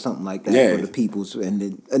out or something like that for the peoples, and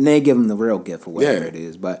they give them the real gift or whatever it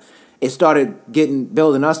is. But it started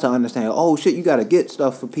building us to understand, oh shit, you got to get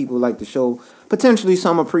stuff for people like to show potentially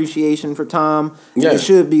some appreciation for Tom. Yeah. It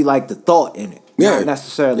should be like the thought in it. Not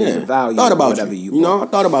necessarily the value. Thought about whatever you. You know, I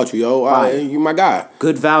thought about you, yo. You my guy.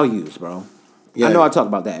 Good values, bro. Yeah. I know I talk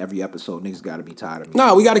about that every episode. Niggas got to be tired of me.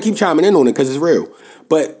 Nah, we got to keep chiming in on it because it's real.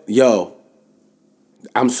 But, yo,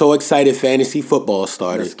 I'm so excited fantasy football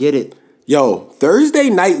started. Let's get it. Yo, Thursday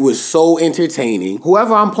night was so entertaining.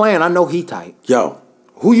 Whoever I'm playing, I know he tight. Yo,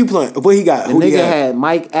 who you playing? What he got? The nigga had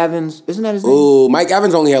Mike Evans. Isn't that his name? Oh, Mike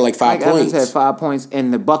Evans only had like 5 Mike points. Evans had 5 points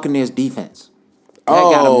in the Buccaneers defense. That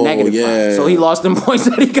got him negative 5. So he lost them points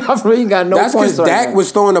that he got from. He got no That's points. That's because Dak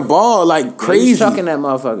was throwing the ball like crazy. He was chucking that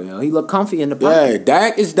motherfucker. Yo. He looked comfy in the pocket. Yeah,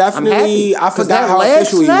 Dak is definitely. I forgot how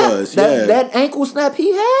official he was. That ankle snap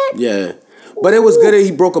he had. Yeah. But it was good that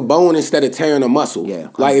he broke a bone instead of tearing a muscle. Yeah.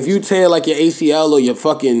 Like, if you tear, like, your ACL or your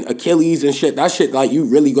fucking Achilles and shit, that shit, like, you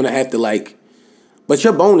really gonna have to, like... But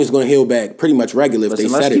your bone is gonna heal back pretty much regular if they set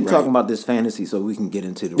it right. Let's keep talking about this fantasy so we can get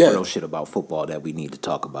into the real shit about football that we need to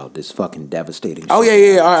talk about. This fucking devastating shit. Oh,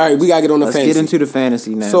 yeah. All right, we gotta get on the fantasy. Let's get into the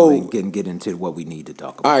fantasy now so, and get into what we need to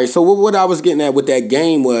talk about. All right, so what I was getting at with that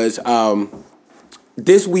game was...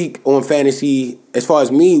 this week on fantasy, as far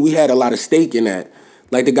as me, we had a lot of stake in that.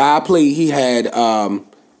 Like, the guy I played, he had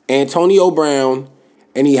Antonio Brown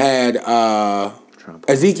and he had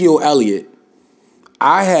Ezekiel Elliott.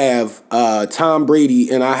 I have Tom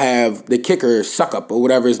Brady and I have the kicker, Suckup, or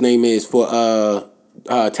whatever his name is, for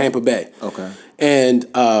Tampa Bay. Okay. And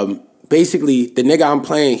basically, the nigga I'm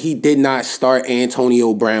playing, he did not start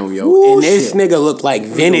Antonio Brown, yo. Ooh, and this nigga looked like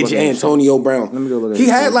vintage Antonio Brown. Let me go look at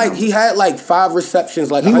he had like 5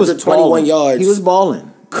 receptions, like 121 yards. He was balling.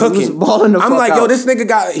 Cooking. He was balling the fuck I'm like, yo, out. this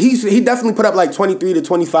nigga he definitely put up like 23 to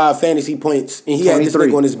 25 fantasy points, and he had this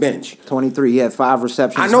nigga on his bench. 23. He had 5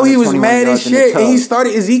 receptions. I know he was mad as shit, and he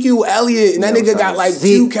started Ezekiel Elliott, and that nigga got like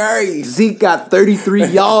 2 carries. Zeke got 33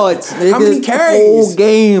 yards, nigga. How many carries? The whole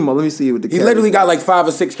game. Well, let me see what the He literally got like 5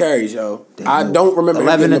 or 6 carries, yo. Damn. I don't remember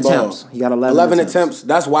 11 him getting attempts. the ball. He got 11 attempts.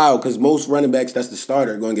 That's wild, because most running backs, that's the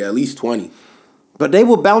starter, going to get at least 20. But they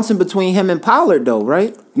were bouncing between him and Pollard, though,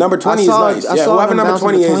 right? Number 20 is nice. Yeah, whoever number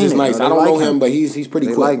 20 is nice. I don't know him, but he's pretty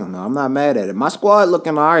they quick. Like him, though. I'm not mad at it. My squad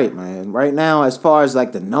looking all right, man. Right now, as far as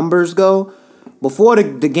like the numbers go, before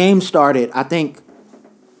the game started, I think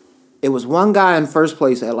it was one guy in first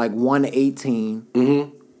place at like 118.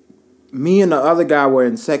 Mm-hmm. Me and the other guy were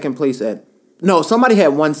in second place at... No, somebody had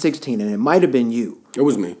 116, and it might have been you. It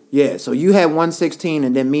was me. Yeah, so you had 116,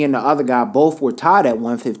 and then me and the other guy both were tied at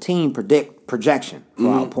 115 projection for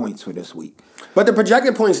our points for this week. But the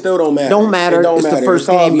projected points still don't matter. Don't matter. It's the first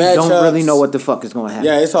game. You don't really know what the fuck is going to happen.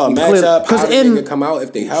 Yeah, it's all matchup. How they can come out,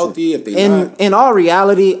 if they healthy, if they not. In all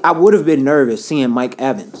reality, I would have been nervous seeing Mike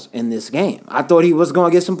Evans in this game. I thought he was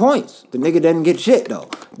going to get some points. The nigga didn't get shit, though.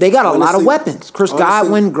 They got a lot of weapons. Chris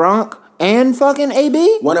Godwin, Gronk, and fucking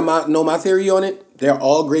AB. Know my theory on it? They're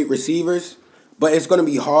all great receivers, but it's going to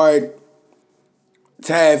be hard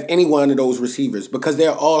to have any one of those receivers because they're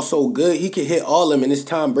all so good. He can hit all of them, and it's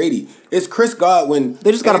Tom Brady. It's Chris Godwin,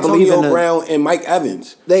 they just gotta believe in Brown, and Mike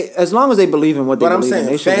Evans. As long as they believe in what they believe in.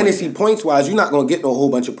 But I'm saying, fantasy points-wise, you're not going to get no whole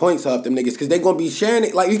bunch of points off them niggas because they're going to be sharing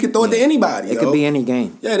it. Like, you can throw it to anybody, It could be any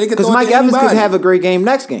game. Yeah, they could throw it to Mike Evans anybody. could have a great game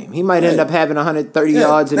next game. He might end up having 130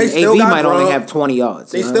 yards, and AB might only have 20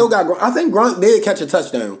 yards. They still got Gronk. I think Gronk did catch a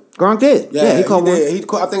touchdown. Gronk did. Yeah, he caught one.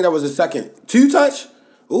 I think that was his second. 2 touch?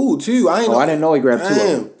 Ooh, 2. I didn't know he grabbed 2 of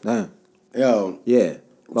them. Damn. Yo. Yeah.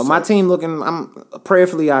 But my team looking,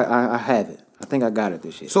 prayerfully, I have it. I think I got it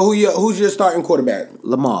this year. So who's your starting quarterback?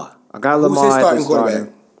 Lamar. I got Lamar. Who's his starting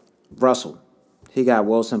quarterback? Russell. He got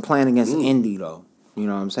Wilson playing against Indy, though. You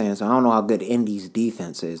know what I'm saying? So I don't know how good Indy's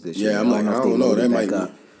defense is this year. Yeah, I don't know. That might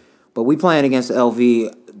be. But we playing against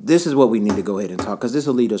LV. This is what we need to go ahead and talk, because this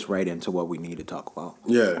will lead us right into what we need to talk about.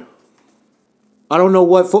 Yeah. I don't know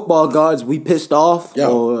what football gods we pissed off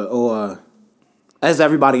or as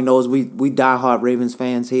everybody knows, we die-hard Ravens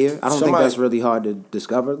fans here. I don't think that's really hard to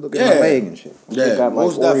discover. Look at my leg and shit. Yeah, got like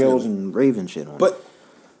Oreos and Raven shit on it.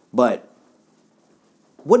 But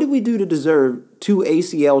what did we do to deserve 2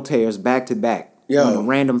 ACL tears back-to-back on a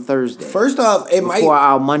random Thursday? First off, before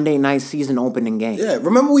our Monday night season opening game. Yeah,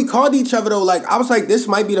 remember we called each other though. Like I was like, this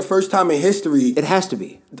might be the first time in history. It has to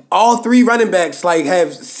be. All 3 running backs like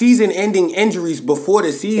have season-ending injuries before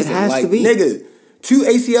the season. It has to be, nigga. 2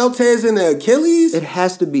 ACL tears in the Achilles? It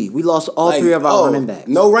has to be. We lost all 3 of our running backs.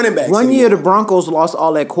 No running backs. One year the Broncos lost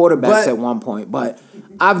all their quarterbacks at one point, but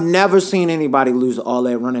I've never seen anybody lose all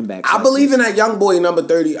their running backs. I believe in that young boy, number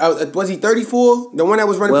 30. Was he 34? The one that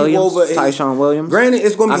was running people over. Tyshawn Williams. Granted,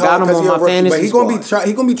 it's going to be hard because he's a rookie, but he's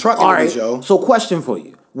going to be trucking this, yo. So question for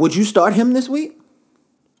you. Would you start him this week?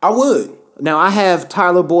 I would. Now, I have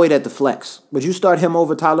Tyler Boyd at the flex. Would you start him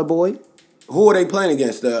over Tyler Boyd? Who are they playing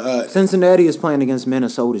against? Cincinnati is playing against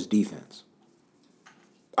Minnesota's defense.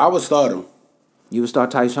 I would start him. You would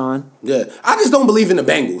start Tyshawn? Yeah. I just don't believe in the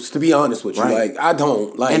Bengals, to be honest with you. Right. Like, I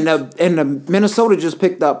don't. Like, And the Minnesota just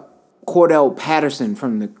picked up Cordell Patterson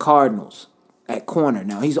from the Cardinals at corner.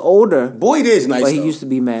 Now, he's older. Boyd is nice, But he though. used to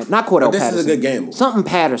be mad. Not Cordell But this is a Patterson. good gamble. Something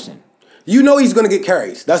Patterson. you know he's going to get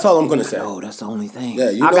carries. That's all I'm going to say. Oh, that's the only thing. Yeah,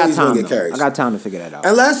 you I know got he's gonna time. get carries. I got time to figure that out.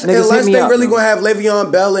 Unless Niggas hit me they up, really bro. going to have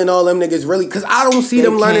Le'Veon Bell and all them niggas really, because I don't see They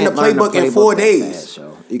them learning the can't learn the playbook in 4 playbook that days. fast,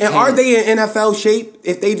 yo. And You are can't. they in NFL shape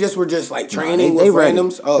if they just were just like training with ready.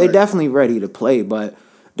 randoms? Oh, They right. definitely ready to play, but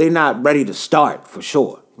they not ready to start for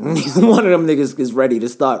sure. Neither one of them niggas is ready to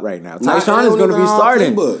start right now. Nah, Tyshawn they is don't going to even be know our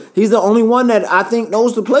starting. playbook. He's the only one that I think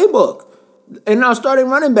knows the playbook. And now starting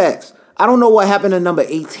running backs. I don't know what happened to number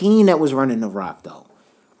 18 that was running the rock though.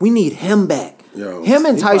 We need him back. Yo, him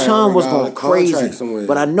and he probably Tyshawn was got a going contract crazy, somewhere.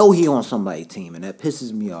 but I know he on somebody's team, and that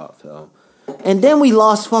pisses me off. Yo. And then we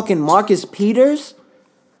lost fucking Marcus Peters.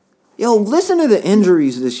 Yo, listen to the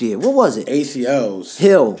injuries this year. What was it? ACLs.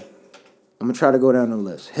 Hill. I'm gonna try to go down the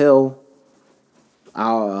list. Hill.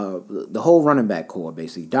 The whole running back core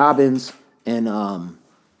basically. Dobbins and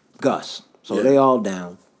Gus. So Yeah. they all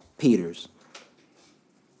down. Peters.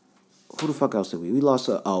 Who the fuck else did we? We lost.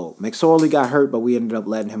 McSorley got hurt, but we ended up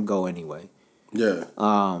letting him go anyway. Yeah.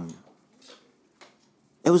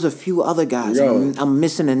 There was a few other guys. Yo. I'm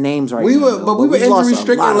missing the names right We now. were- yo, but we were lost injury a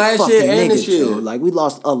stricken lot of last year fucking and this niggas, yo. year. Like we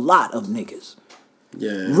lost a lot of niggas.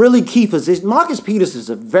 Yeah. Really key position. Marcus Peters is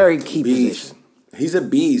a very key Beast. position. He's a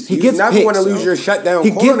beast. He You gets never picks, want to lose yo. your shutdown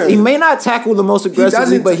He corner. he may not tackle the most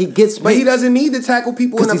aggressively, but he gets But he picks. doesn't need to tackle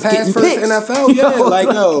people in 'Cause the he's pass getting first picks. NFL. Yeah,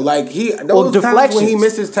 like he those times when he deflections.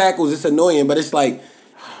 misses tackles, it's annoying. But it's like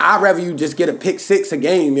I'd rather you just get a pick six a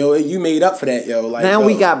game, yo. You made up for that, yo. Like Now yo,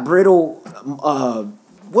 we got brittle.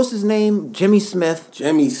 What's his name? Jimmy Smith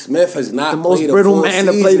Jimmy Smith has not The most played a brittle full man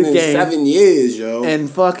to play season the in game. 7 years, yo. and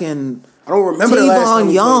fucking I don't remember the last time Tavon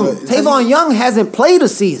he Young. played, but- Tavon Young hasn't played a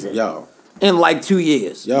season Yo, in like 2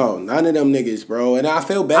 years. yo, none of them niggas, bro. And I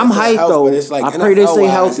feel bad. I'm for the hyped health, though. But it's like I pray they stay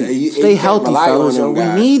NFL-wise, healthy. you Stay can't healthy, rely on fellas. them We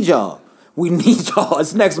guys. need y'all. We need y'all.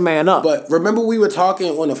 It's next man up. But remember, we were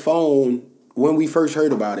talking on the phone when we first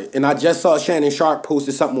heard about it, and I just saw Shannon Sharp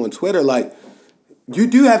posted something on Twitter. Like, you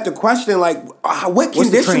do have to question, like, what What's the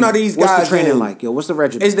condition training? are these What's guys the training in? like? Yo, what's the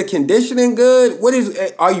regimen? Is the conditioning good? What is?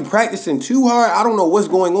 Are you practicing too hard? I don't know what's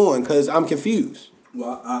going on because I'm confused.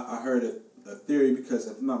 Well, I heard a theory because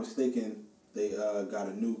if I'm not mistaken, they got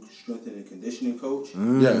a new strength and conditioning coach.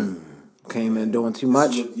 Yeah. Came in doing too This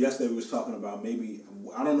much is what yesterday we was talking about. Maybe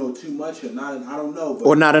I don't know too much or not. I don't know. But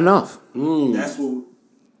or not enough. that's what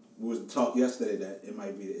was the talk yesterday, that it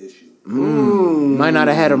might be the issue. Might not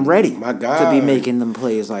have had him ready. My to God. be making them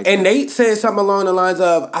plays like And that. Nate said something along the lines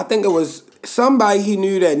of, I think it was somebody he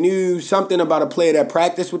knew that knew something about a player that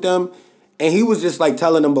practiced with them. And he was just like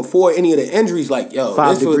telling them before any of the injuries, like, yo,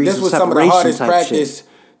 5 this degrees was of some of the separation hardest type practice. shit.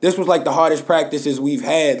 This was like the hardest practices we've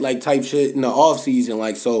had, like type shit in the off season.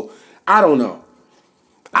 Like, so I don't know.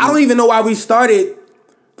 I don't even know why we started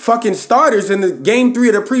fucking starters in the game 3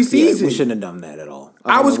 of the Yeah, preseason. we shouldn't have done that at all.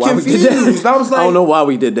 I don't was know why we did that. confused. I was I don't like- know why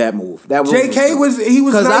we did that move. That move JK was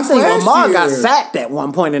because nice I think last Lamar year. got sacked at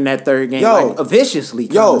one point in that third game, Yo. like viciously.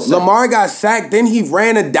 Yo, kinda sacked. Lamar got sacked, then he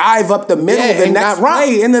ran a dive up the middle Yeah, the and next got rocked.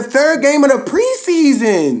 play in the third game of the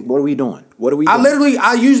preseason. What are we doing? What are we doing?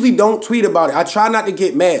 I usually don't tweet about it. I try not to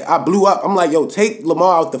get mad. I blew up. I'm like, yo, take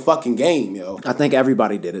Lamar out the fucking game, yo. I think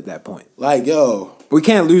everybody did at that point. Like, yo. We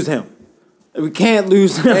can't lose him. We can't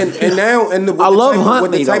lose him. And now, with I the love type of- Huntley.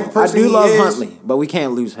 with the type though. of person I do he love is, Huntley, but we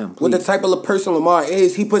can't lose him. With the please. type of person Lamar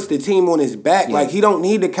is, he puts the team on his back. Yeah. Like, he don't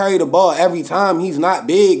need to carry the ball every time. He's not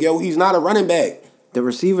big, yo. He's not a running back. The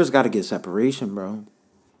receivers got to get separation, bro.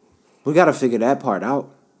 We got to figure that part out.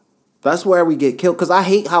 That's where we get killed. Because I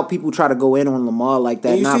hate how people try to go in on Lamar like that,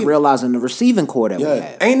 And you not see- realizing the receiving core that we Yeah.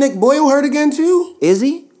 have. Ain't Nick Boyle hurt again, too? Is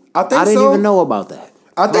he? I think I didn't so. even know about that.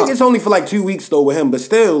 I think Huh. it's only for like 2 weeks, though, with him. But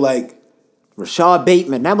still, like... Rashad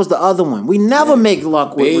Bateman, that was the other one. We never make luck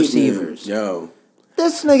with Bateman, receivers. Yo.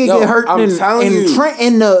 This nigga Yo, get hurt I'm telling you.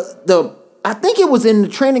 in the I think it was in the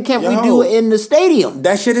training camp we Yo. do it in the stadium.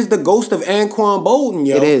 That shit is the ghost of Anquan Bolden,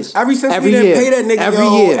 yo. It is. Ever since Every we didn't year. pay that nigga, Every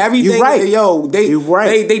yo, year. everything, You right. yo, You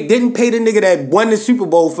right. they didn't pay the nigga that won the Super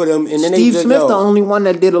Bowl for them, and then Steve they just, Smith, yo, the only one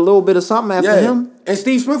that did a little bit of something after him. And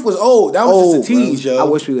Steve Smith was old. That was Oh, just a tease, bro. yo. I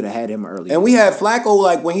wish we would have had him earlier. And we had Flacco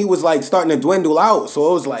like when he was like starting to dwindle out, so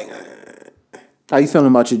it was like, How you feeling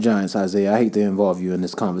about your Giants, Isaiah? I hate to involve you in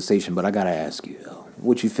this conversation, but I gotta ask you, though.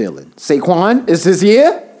 What you feeling? Saquon, is this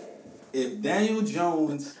year? If Daniel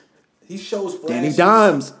Jones, he shows Danny flashes.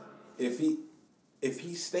 Dimes. If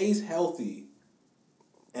he stays healthy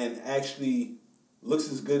and actually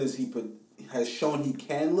looks as good as has shown he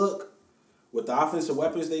can look, with the offensive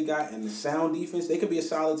weapons they got and the sound defense, they could be a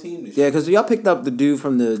solid team this Yeah, year. because y'all picked up the dude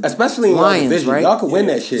from the Especially in Lions, Lions, division. right? Y'all could win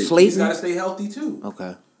that shit. He's Slayton. got to stay healthy too.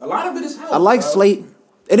 Okay. A lot of it is health. I like bro. Slayton.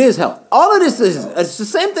 It is health. All of this is it's the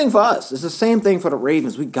same thing for us. It's the same thing for the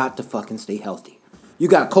Ravens. We got to fucking stay healthy. You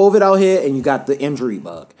got COVID out here and you got the injury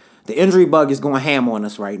bug. The injury bug is going ham on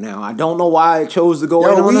us right now. I don't know why it chose to go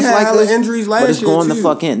in on we us had like hella this. injuries last but it's year, going too. the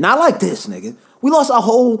fuck in. Not like this, nigga. We lost our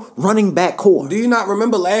whole running back core. Do you not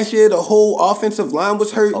remember last year the whole offensive line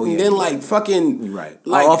was hurt, Oh, yeah, and then you're like right. fucking You're right.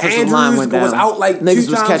 like Our offensive Andrews line went was down. out like Niggas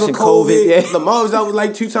 2 was times catching with COVID. COVID, yeah. Lamar was out with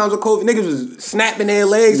like 2 times with COVID. Niggas was snapping their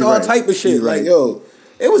legs, You're all right. type of shit. You're Like right. yo,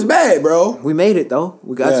 it was bad, bro. We made it though.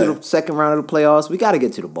 We got to Yeah. the second round of the playoffs. We got to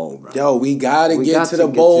get to the bowl, bro. Yo, we gotta We get got to to the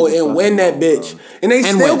get bowl to the and win fucking that bowl, bitch. bro. And they And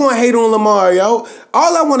still win. gonna hate on Lamar, yo.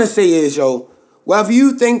 All I wanna say is, yo, whatever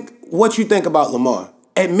you think, what you think about Lamar,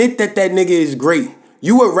 admit that nigga is great.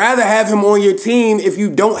 You would rather have him on your team if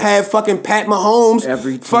you don't have fucking Pat Mahomes,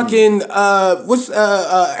 Every team. fucking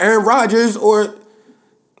Aaron Rodgers or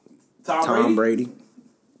Tom Brady.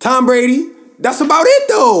 Tom Brady. That's about it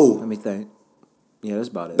though. Let me think. Yeah, that's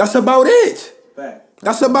about it. That's about it. Fact.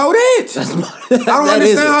 That's about it. That's about I don't That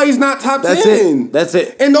is understand it. how he's not top That's 10. it. That's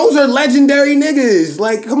it. And those are legendary niggas.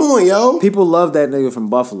 Like, come on, yo. People love that nigga from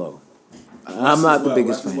Buffalo. I'm not the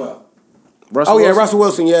biggest fan. Russell Oh yeah, Wilson? Russell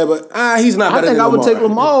Wilson. Yeah, but he's not I better think than I would Lamar. take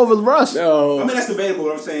Lamar over Russ. I No. mean, that's debatable.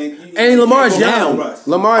 What I'm saying. And Lamar's you can't go young. wrong with Russ.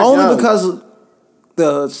 Lamar's Only young. because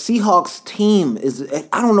the Seahawks team is.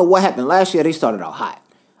 I don't know what happened last year. They started out hot.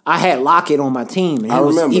 I had Lockett on my team, and I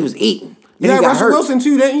remember. he was eating. you Then had he got Russell hurt. Wilson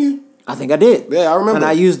too, didn't you? I think I did. Yeah, I remember. And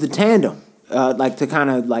I used the tandem, like to kind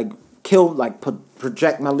of like kill, like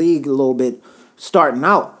project my league a little bit, starting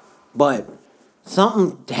out. But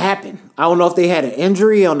something happened. I don't know if they had an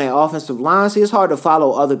injury on their offensive line. See, it's hard to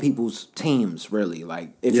follow other people's teams, really. Like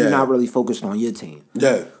if Yeah. you're not really focused on your team.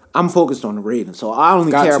 Yeah. I'm focused on the Ravens, so I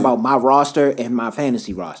only Got care you. about my roster and my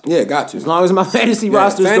fantasy roster. Yeah, got you. As long as my fantasy Yeah,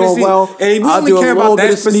 roster is fantasy- doing well, and we I'll only do a care little about bit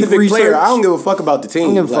that of sneak specific player. research. I don't give a fuck about the team. I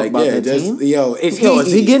don't give a fuck like, about yeah, that just, team. Yo, Is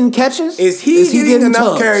he getting catches? Is he getting enough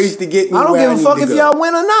tugs? carries to get me I don't where give I a need fuck to if go? y'all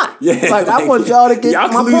win or not. Yeah, like I like, want y'all to get y'all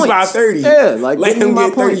my can lose points. by 30. Yeah, like Let give me him my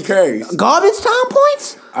get 30 points. carries. Garbage time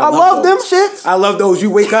points. I love love them those. shits. I love those. You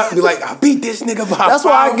wake up and be like, I beat this nigga by That's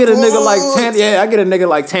why I 5 get a nigga like points. I get a nigga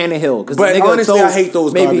like Tannehill. But honestly, I hate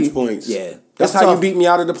those garbage points. Yeah, That's how tough. you beat me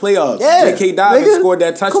out of the playoffs. Yeah, J.K. Dobbins nigga. scored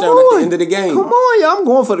that touchdown Come at on. the end of the game. Come on, yeah, I'm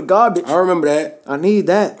going for the garbage. I remember that. I need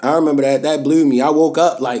that. I remember that. That blew me. I woke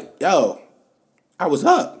up like, yo, I was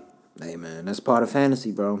up. Hey man, that's part of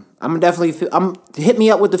fantasy, bro. I'm definitely. Hit me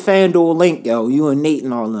up with the FanDuel link, yo. You and Nate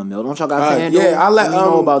and all of them, yo. Don't y'all got FanDuel? Yeah, I let me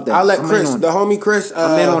know about that. I let I'm Chris, in on the it. homie Chris.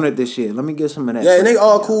 I'm in on it this year. Let me get some of that. Yeah, and they bread,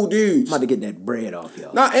 all yo. cool dudes. I'm about to get that bread off,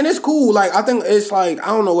 yo. Nah, and it's cool. Like, I think it's like, I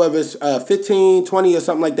don't know whether it's 15, 20 or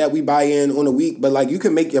something like that we buy in on a week, but like, you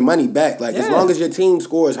can make your money back. Like, as Yeah. long as your team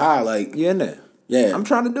scores high, like, You in there? yeah. I'm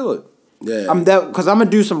trying to do it. Yeah. I'm that because I'm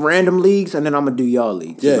gonna do some random leagues and then I'm gonna do y'all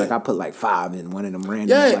leagues. Yeah. Like I put like 5 in one of them random.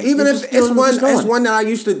 Yeah, like, even just if it's doing- one, just doing it's it. one that I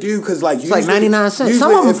used to do because like It's like usually- 99 cents. Some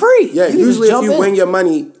usually of them if- free. Yeah, You can usually just if you jump win in. your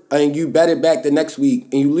money and you bet it back the next week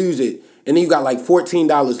and you lose it, and then you got like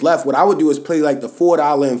 $14 left. What I would do is play like the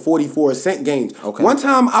 $4.44 games. Okay. One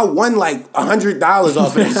time I won like $100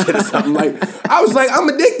 off of that shit or something. Like I was like, I'm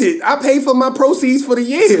addicted. I pay for my proceeds for the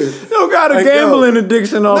year. You got a Like, gambling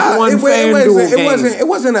addiction off Nah, one it FanDuel game. it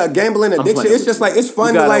wasn't a gambling addiction. playing It's with just you. like it's fun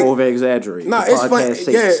You to gotta like over exaggerate. No, it's fun. Sakes.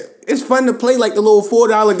 Yeah, it's fun to play like the little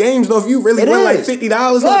 $4 games. Though, if you really It win like is. $50 Yeah,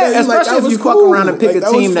 like that, it's like, especially that if was you fuck cool. around and pick a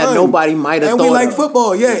was team that fun. nobody might have And thought we like of.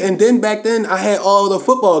 football, yeah. And then back then, I had all the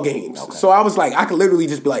football games. So I was like, I could literally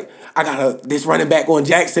just be like, I got this running back on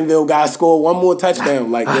Jacksonville guy score one more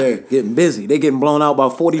touchdown. Like, yeah. Getting busy. They getting blown out by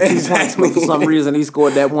 42 Exactly. points, but for some reason he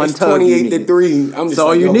scored that one It's tug. 28-3. I'm just That's all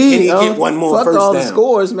like, you yo, need. can he yo. get one more Fuck first all down? the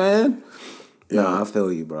scores, man. No, I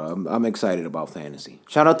feel you, bro. I'm excited about fantasy.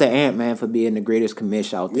 Shout out to Ant Man for being the greatest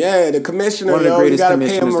commish out there. Yeah, the commissioner, One of the yo, you greatest gotta pay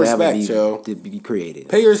him commissioners to ever respect, be, yo. to be created.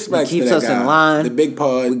 Pay your respects He keeps to that us guy. in line. The big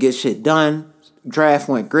pod. We get shit done. Draft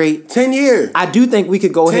went great. 10 years. I do think we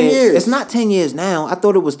could go 10 ahead. years. It's not 10 years now. I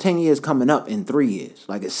thought it was 10 years coming up in 3 years.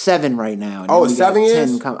 Like it's 7 right now. And Oh, then we it's got 7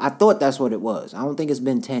 years? 10 I thought that's what it was. I don't think it's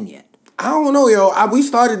been 10 yet. I don't know, yo. We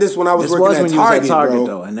started this when I was This working was at when Target, you was at Target bro.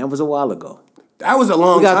 though, and that was a while ago. That was a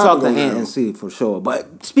long We gotta time talk ago to Ant now. and see for sure.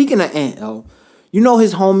 But speaking of Ant, yo, you know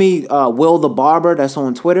his homie Will the Barber that's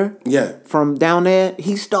on Twitter? Yeah. From down there?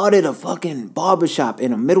 He started a fucking barbershop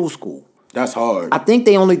in a middle school. That's hard. I think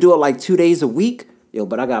they only do it like 2 days a week. Yo,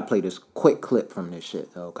 but I gotta play this quick clip from this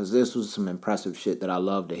shit, though, because this was some impressive shit that I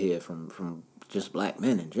love to hear from just black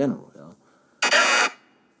men in general, yo.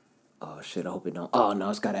 Oh, shit, I hope it don't. Oh, no,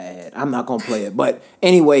 it's got an ad. I'm not going to play it. But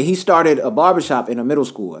anyway, he started a barbershop in a middle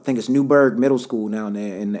school. I think it's Newburgh Middle School down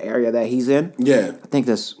there in the area that he's in. Yeah. I think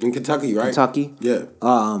that's... In Kentucky, right? Kentucky. Yeah.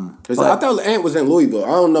 But I thought Ant was in Louisville. I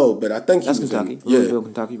don't know, but I think he that's was Kentucky. in... Louisville,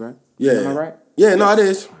 Kentucky, right? Yeah. Am I right? Yeah, no, it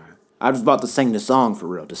is. I was about to sing the song for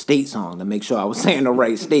real, the state song, to make sure I was saying the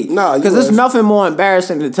right state. Nah, because there's nothing more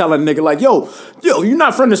embarrassing than tell a nigga like, yo, you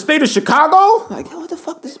not from the state of Chicago? Like, yo, what the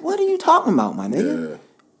fuck? What are you talking about, my nigga? Yeah.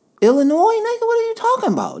 Illinois, nigga, what are you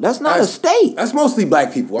talking about? That's not a state. That's mostly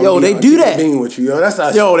black people. Yo, they do that. Being with you, yo, that's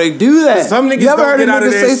us. Yo, they do that. Some niggas you ever don't heard get a out of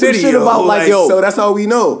nigga their say city, some shit yo. about like, yo, so that's all we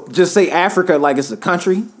know. Just say Africa like it's a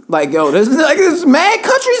country. Like, yo, there's mad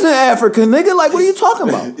countries in Africa, nigga. Like, what are you talking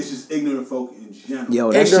about? It's just ignorant folk in general.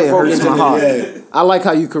 Yo, that Ignorant shit folk hurts in my general, heart. yeah. I like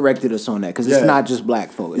how you corrected us on that, because it's not just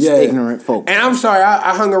black folk. It's ignorant folk. And I'm sorry,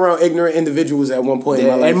 I hung around ignorant individuals at one point in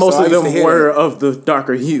my life. And most so of I used them to hear were that. of the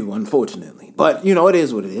darker hue, unfortunately. But, you know, it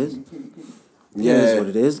is what it is. It is what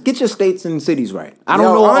it is. Get your states and cities right. I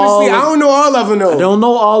don't know honestly, all I don't know all of them, though. I don't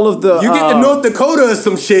know all of the... You get to North Dakota or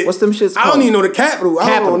some shit. What's them shits I called? don't even know the capital.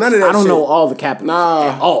 I don't know none of that shit. I don't know all the capitals Nah.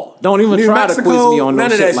 at all. Don't even New try Mexico, to quiz me on no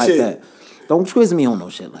none of shit that like shit. that. Don't quiz me on no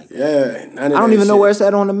shit like that. Yeah, none of that I don't even know shit. where it's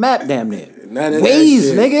at on the map, damn near. None of that Waze,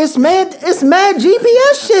 shit. nigga, it's mad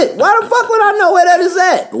GPS shit. Why the fuck would I know where that is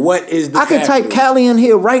at? What is the I could type capital? Cali in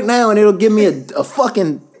here right now and it'll give me a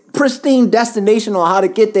fucking pristine destination on how to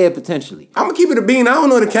get there potentially. I'm gonna keep it a bean. I don't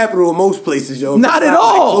know the capital of most places, yo. Not It's at like,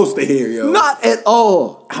 all. close to here, yo. Not at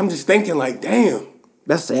all. I'm just thinking, like, damn.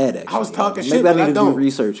 That's sad, actually. I was talking Maybe shit, I but need I to don't. do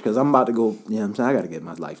research because I'm about to go, you know what I'm saying? I got to get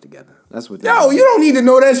my life together. That's what Yo, you don't need to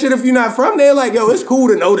know that shit if you're not from there. Like, yo, it's cool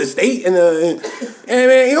to know the state and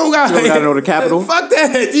man, you don't gotta know the capital? Fuck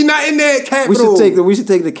that. You're not in that capital. We should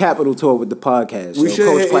take the capital tour with the podcast. We yo. should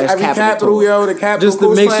Coach hit Class every capital, tour. yo, the capital. Just to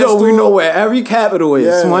Coach make Class sure we tour. know where every capital is.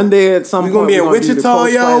 Yeah. One day at some We point gonna be in we're gonna do the Wichita,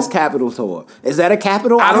 Coach yo? Class capital tour. Is that a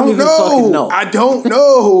capital? I don't even know. fucking know. I don't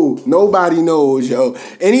know. Nobody knows, yo.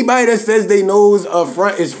 Anybody that says they knows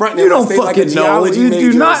is fronting You don't state like a fucking know. geology You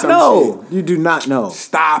major do or not some know. shit. You do not know.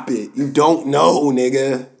 Stop it. You don't know,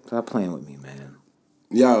 nigga. Stop playing with me, man.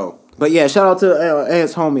 Yo. But yeah, shout out to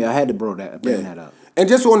Ant's homie. I had to bring that up. And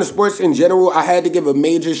just on the sports in general, I had to give a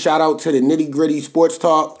major shout out to the Nitty Gritty Sports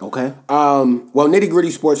Talk. Okay. Nitty Gritty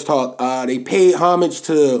Sports Talk, they paid homage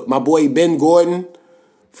to my boy Ben Gordon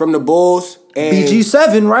from the Bulls. And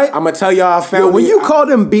BG7, right? I'm gonna tell y'all I found Yo, when you called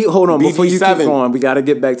him hold on, before you keep BG7. going, we gotta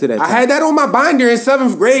get back to that. I had that on my binder in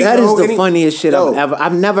 7th grade. That yo, is the funniest shit yo, I've ever.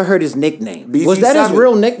 I've never heard his nickname. BG7. Was that his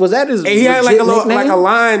real nick? Was that his? And he had like a little, nickname? like a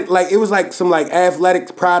line, like it was like some like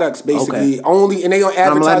athletic products basically. Okay. Only, and they don't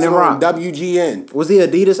advertise letting it it on rock. WGN. Was he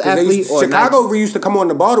Adidas athlete or Chicago Nike? used to come on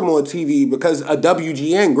the Baltimore TV because of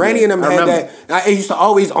WGN. Granny and them I had remember. that. It used to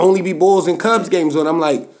always only be Bulls and Cubs games on. I'm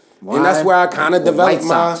like, Why? and that's where I kind of Or developed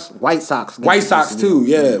White Sox. my White Sox too.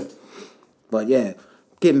 Yeah, But yeah,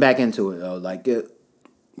 getting back into it though, like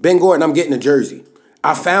Ben Gordon. I'm getting a jersey.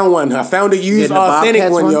 I found one. I found a used Getting the authentic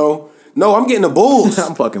Bobcats one, one? yo. No, I'm getting the Bulls.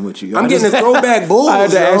 I'm fucking with you. I'm getting the throwback Bulls. I had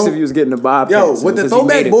to yo. ask if you was getting the Bobcats. Yo, with the because he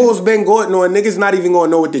throwback made it Bulls, there. Ben Gordon on, niggas not even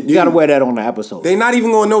gonna know what to do. You gotta wear that on the episode. They not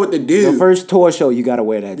even gonna know what to do. The first tour show, you gotta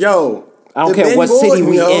wear that. Yo. I don't the care Ben what city Gordon,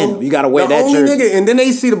 we yo, in. You gotta wear the that only jersey. Nigga, and then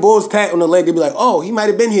they see the Bulls tat on the leg, they be like, oh, he might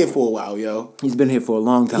have been here for a while, yo. He's been here for a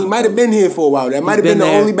long time. He might have been here for a while. That might have He's been the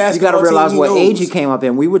there. only basketball You gotta realize team what he age he knows. came up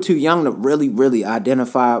in. We were too young to really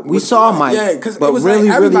identify. We But saw yeah, Mike, yeah, 'cause it but was like really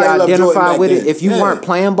everybody loved Jordan identify back with then. it. If you Yeah. weren't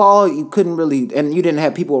playing ball, you couldn't really, and you didn't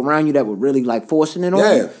have people around you that were really like forcing it on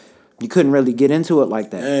Yeah. you. You couldn't really get into it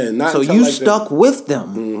like that. Yeah, not so until you like stuck with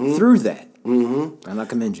them through that, and I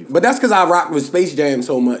commend you. But that's because I rocked with Space Jam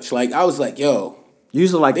so much. Like, I was like, yo. You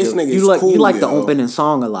used to like This nigga you is like cool, you like the yo. opening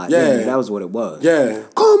song a lot. Yeah. That was what it was. Yeah.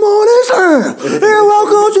 Come on in, sir, and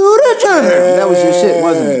welcome to the jam. That was your shit,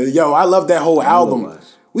 wasn't it? Yo, I love that whole album. was.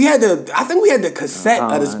 We had I think we had the cassette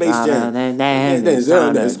of the Space Jam.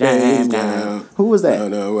 Space Jam. Who was that? To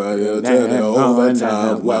the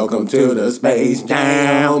overtime. Welcome to the Space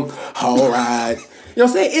Jam. All right. Yo,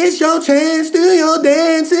 say it's your chance, do your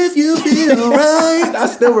dance if you feel right. I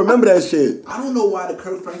still remember that shit. I don't know why the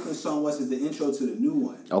Kirk Franklin song wasn't the intro to the new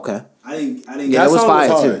one. Okay. I didn't. Yeah, That it was song fire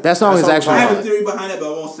was too. hard. That song That is song was actually I have hard. a theory behind it, but I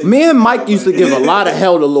won't say. Me and Mike used to give a lot of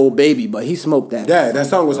hell to Lil Baby, but he smoked that. Yeah, that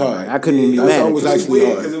song was hard. I couldn't even be That mad. song was at actually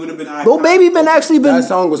hard. because it would have been. Lil Baby been That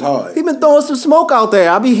song was hard. he been throwing some smoke out there.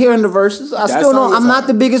 I be hearing the verses. I still song don't. was I'm not hard.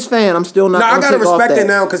 the biggest fan. I'm still not. No, I gonna gotta take off respect that. it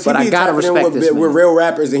now because he but be I gotta tapping in respect this with man. real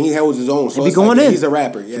rappers and he holds his own. So He be it's like, going yeah, in. he's a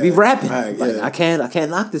rapper. Yeah. He be rapping. Right, Like, yeah. I can't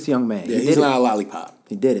knock this young man. Yeah, he he's did not it. a lollipop.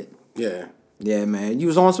 He did it. Yeah. Yeah, man. You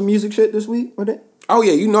was on some music shit this week with it? Oh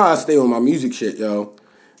yeah, you know I stay on my music shit, yo.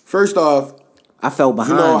 First off, I fell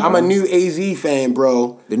behind. You know, I'm bro. a new AZ fan,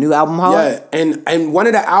 bro. The new album hard? Yeah, and one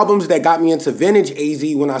of the albums that got me into vintage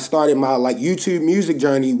AZ when I started my like YouTube music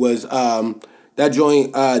journey was that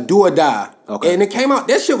joint Do or Die. Okay. And it came out,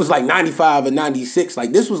 that shit was like 95 or 96.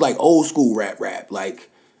 Like this was like old school rap. Like,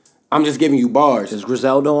 I'm just giving you bars. Is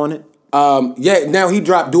Griselda on it? Yeah, now he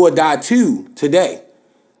dropped Do or Die 2 today.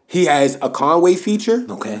 He has a Conway feature.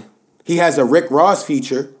 Okay. He has a Rick Ross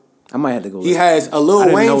feature. I might have to go. He has a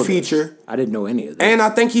Lil Wayne feature. This. I didn't know any of that. And I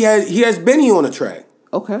think he has Benny on the track.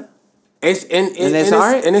 Okay. It's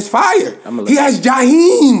alright? And it's fire. He has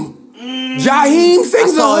Jaheim. Jaheim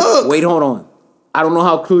sings the hook. Wait, hold on. I don't know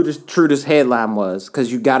how true this headline was,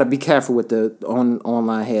 because you got to be careful with the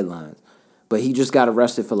online headlines. But he just got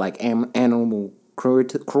arrested for like animal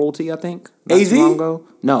cruelty, I think. AZ? No,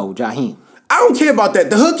 Jaheim. I don't care about that.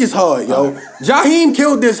 The hook is hard, yo. Jaheim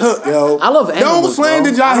killed this hook, yo. I love animals. Don't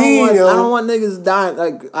slander bro. Jaheim, yo. I don't want niggas dying.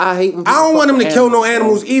 Like, I hate when people I don't want him to kill no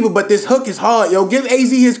animals, animals either, but this hook is hard, yo. Give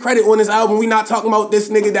AZ his credit on this album. We not talking about this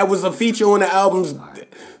nigga that was a feature on the album's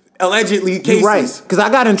allegedly cases. You're right. Because I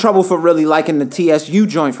got in trouble for really liking the TSU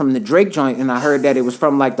joint from the Drake joint, and I heard that it was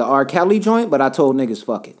from like the R. Kelly joint, but I told niggas,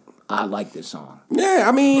 fuck it. I like this song. Yeah,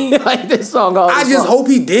 I mean, I like this song. I just hope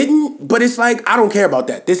he didn't, but it's like, I don't care about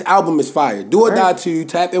that. This album is fire. Do or Die 2,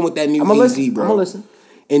 tap in with that new AZ, bro. I'm gonna listen.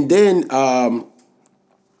 And then,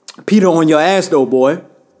 Peter on your ass though, boy.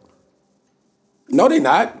 No, they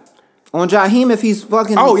not. On Jaheim, if he's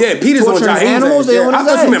fucking. Oh yeah, Peter's on torturing Jaheim's animals. ass. They Yeah. on I his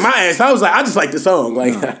thought you ass. meant my ass. I was like, I just like the song.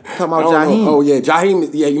 Like, Talking about I don't Jaheim. know. Oh yeah, Jaheim.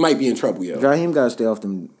 Yeah, you might be in trouble, yo. Jaheim gotta stay off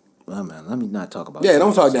them. Oh, man, let me not talk about. Yeah,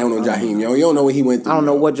 don't talk down on Jaheim, yo. You don't know what he went through. I don't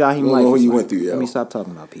know what Jaheim You don't like. know what he went through, yo. Let me stop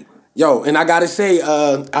talking about people. Yo, and I gotta say,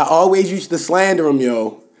 I always used to slander him,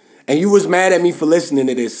 yo. And you was mad at me for listening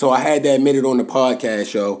to this, so I had to admit it on the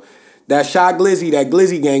podcast, yo. That Shy Glizzy, that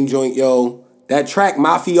Glizzy Gang joint, yo. That track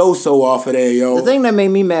Mafioso off of there, yo. The thing that made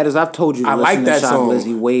me mad is I've told you to I listen like to that Shy song.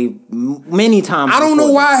 Glizzy many times. I don't know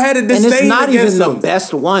why I had a disdain and it's not even against the him.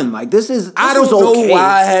 best one. Like this I don't was know okay.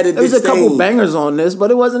 why I had a There was a couple disdain. bangers on this,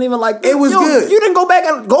 but it wasn't even like It was good. You didn't go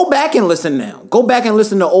back and listen now. Go back and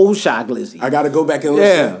listen to old Shy Glizzy. I gotta go back and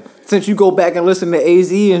listen. Yeah. Since you go back and listen to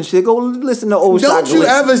AZ and shit, go listen to old Shy Glizzy. Don't you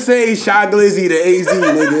ever say Shy Glizzy to AZ,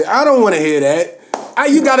 nigga. I don't want to hear that.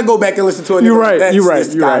 You gotta go back and listen to it. You're right.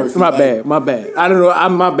 My bad. I don't know.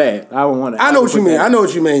 My bad. I don't want to. I know what you mean. I know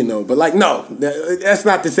what you mean, though. But like, no, that's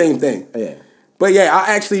not the same thing. Yeah. But yeah,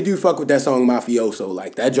 I actually do fuck with that song Mafioso.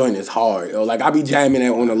 Like that joint is hard. Yo. Like I be jamming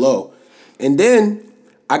that on the low. And then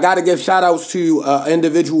I gotta give shout outs to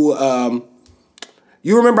individual.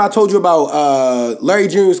 You remember I told you about Larry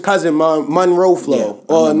June's cousin Monroe Flow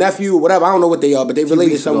or nephew, whatever. I don't know what they are, but they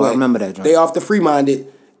related somewhere. I remember that joint. They off the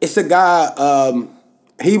Free-Minded. It's a guy.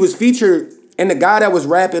 He was featured, and the guy that was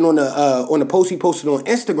rapping on the post he posted on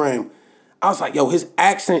Instagram, I was like, yo, his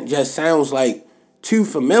accent just sounds like too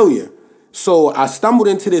familiar. So I stumbled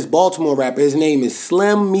into this Baltimore rapper. His name is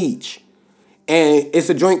Slim Meech. And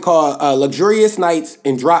it's a joint called Luxurious Nights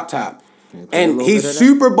and Drop Top. And he's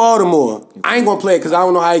super Baltimore. I ain't gonna play it because I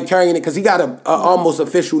don't know how he carrying it because he got a almost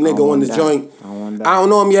official nigga on this joint. I don't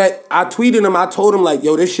know him yet. I tweeted him. I told him like,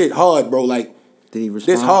 yo, this shit hard, bro. Like, did he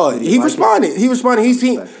respond? this hard. He responded. He responded. He's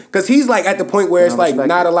seen because he's like at the point where it's like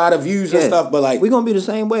not a lot of views and stuff, but like we gonna be the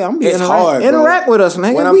same way. It's hard. Interact with us,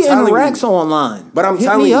 man. We interact online. But I'm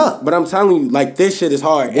telling you, like this shit is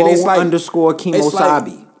hard. Whoa, and it's like underscore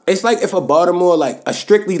Kimosabi. It's like if a Baltimore, like a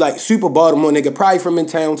strictly like super Baltimore nigga, probably from in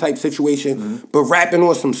town type situation, but rapping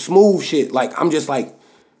on some smooth shit. Like I'm just like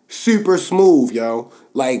super smooth, yo.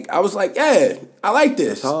 Like I was like, yeah, I like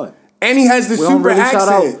this. It's hard. And he has the super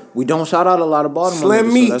accent. We don't shout out a lot of Baltimore.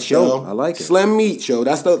 Slim Meech, yo. yo. I like it. Slim Meech, yo.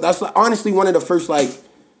 That's honestly one of the first like,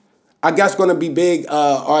 I guess gonna be big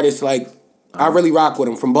artists like I really rock with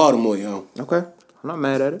him from Baltimore, yo. Okay, I'm not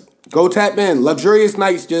mad at it. Go tap in. Luxurious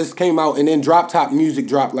Nights just came out, and then Drop Top Music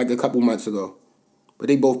dropped like a couple months ago, but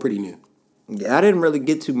they both pretty new. Yeah, I didn't really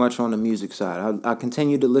get too much on the music side. I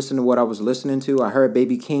continued to listen to what I was listening to. I heard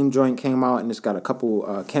Baby Keem joint came out, and it's got a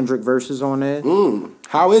couple Kendrick verses on there.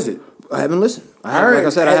 How is it? I haven't listened. I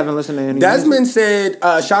haven't listened to any. Desmond said,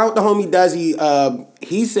 shout out to homie Desi.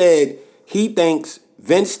 He said he thinks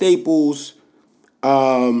Vince Staples,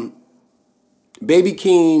 Baby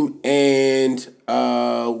Keem, and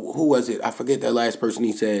who was it? I forget that last person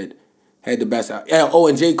he said had the best.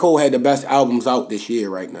 And J. Cole had the best albums out this year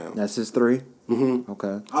right now. That's his 3? Mm-hmm.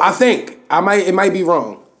 Okay. I think. It might be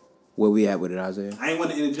wrong. Where we at with it, Isaiah? I ain't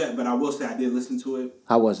want to interject, but I will say I did listen to it.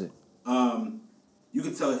 How was it? You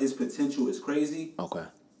can tell his potential is crazy. Okay.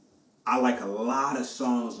 I like a lot of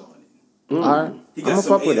songs on it. All right. He I'm got gonna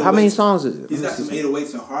some fuck with it. How many 808s. songs is it? He's got Let me some see.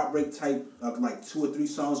 808s and heartbreak type, like 2 or 3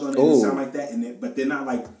 songs on it. Ooh. That sound like that, but they're not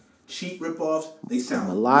like cheap ripoffs. They sound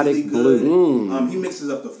Melodic really good. blue. He mixes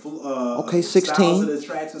up the full Okay, styles 16. of the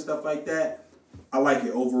tracks and stuff like that. I like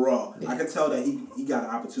it overall. I can tell that he got an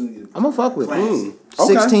opportunity to I'm gonna fuck with class. it.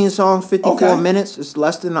 Okay. 16 songs, 54 Okay. minutes. It's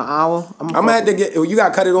less than an hour. I'm gonna have to get. You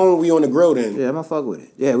gotta cut it on when we on the grill. Then Yeah, I'm gonna fuck with it.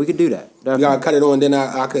 Yeah, we could do that. you Definitely. gotta cut it on. Then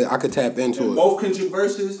I could tap into And it. both Kendrick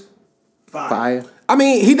verses, Fire. I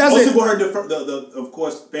mean, he Most doesn't. people heard the of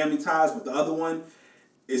course Family Ties, but the other one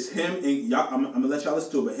is him and y'all. I'm gonna let y'all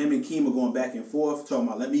listen to it, but him and Keem are going back and forth talking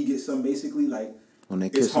about let me get some basically like On that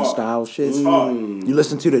it's kissing hard. style shit. It's hard. You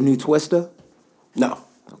listen to the new Twister? No,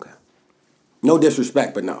 Okay. no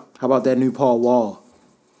disrespect, but no, How about that new Paul Wall?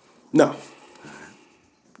 no.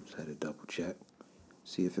 Just had to double check,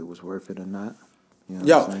 see if it was worth it or not. You know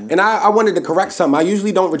Yo, what I'm saying? and I wanted to correct something. I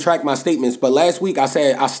usually don't retract my statements, but last week I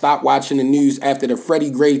said I stopped watching the news after the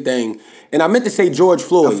Freddie Gray thing, and I meant to say George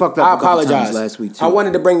Floyd. I fucked up a couple apologize. times last week, too. I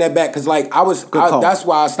wanted to bring that back because, like, Good call. that's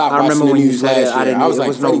why I stopped I watching remember the when you news said it, last I year. didn't- I was it like,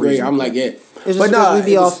 was no Freddie Gray. reason I'm for like, it. yeah. It's just because we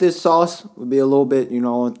be off this sauce. We be a little bit, you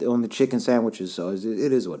know, on the chicken sandwiches. So it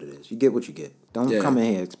is what it is. You get what you get. Don't Yeah. come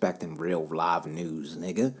in here expecting real live news,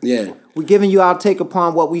 nigga. Yeah. We're giving you our take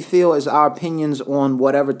upon what we feel is our opinions on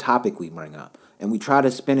whatever topic we bring up. And we try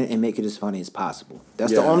to spin it and make it as funny as possible.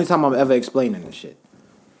 That's the Yeah. only time I'm ever explaining this shit.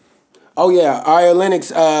 Oh yeah, Ari Lennox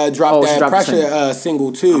dropped she that dropped the Pressure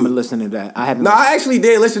single too. I'm gonna listen to that. I haven't. No, I actually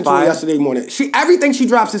did listen to Fire. it yesterday morning. Everything she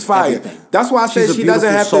drops is fire. Everything. That's why I said She's a she doesn't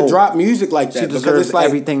beautiful have soul. to drop music like She that because deserves it's like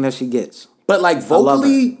everything that she gets. But like I love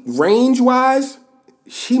vocally, range wise,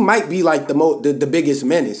 she might be like the biggest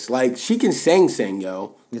menace. Like she can sing,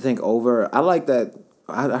 yo. You think over? I like that.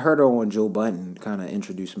 I heard her on Joe Budden. Kind of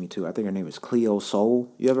introduced me to. I think her name is Cleo Soul.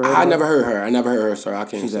 You ever heard? I of never her? heard her, so I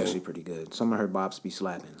can't. She's say. actually pretty good. Some of her bops be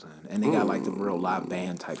slapping, son. And they got like the real live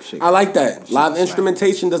band type shit. I like that. She's Live slapping.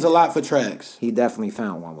 instrumentation does a lot for tracks. He definitely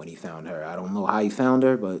found one when he found her. I don't know how he found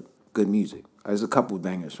her, but good music. There's a couple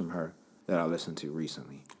bangers from her that I listened to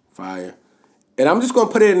recently. Fire. And I'm just gonna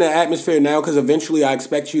put it in the atmosphere now because eventually I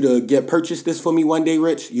expect you to purchase this for me one day,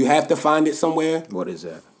 Rich. You have to find it somewhere. What is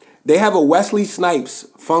that? They have a Wesley Snipes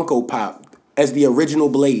Funko Pop as the original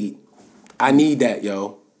Blade. I need that,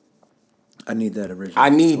 yo. I need that original. I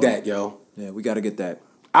need that, yo. Yeah, we got to get that.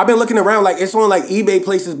 I've been looking around, like, it's on, like, eBay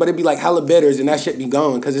places, but it'd be, like, hella bidders, and that shit be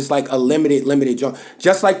gone, because it's, like, a limited junk.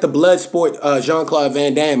 Just like the Bloodsport Jean-Claude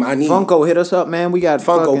Van Damme, I need Funko, hit us up, man. We got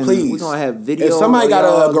Funko, please. We're going to have video. If somebody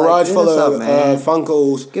got a garage full of man.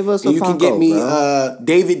 Funkos, Give us a and you can get Funko, me bro.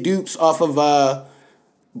 David Dukes off of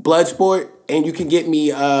Bloodsport, and you can get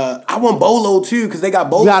me, I want Bolo, too, because they got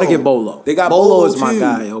Bolo. You got to get Bolo. They got Bolo is my too.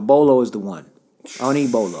 guy, yo. Bolo is the one. I don't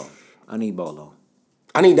need Bolo. I need Bolo.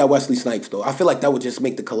 I need that Wesley Snipes, though. I feel like that would just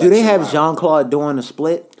make the collection. Do they have wild. Jean-Claude doing a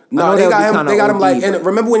split? No, they got him. They got him like.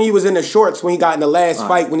 Remember when he was in the shorts when he got in the last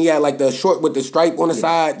fight when he had like the short with the stripe on the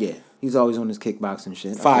side? Yeah, he's always on his kickboxing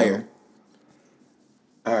shit. Fire.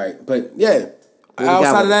 All right, but yeah. we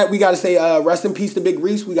Outside got of that, we got to say rest in peace to Big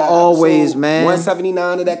Reese. We got Always, episode man.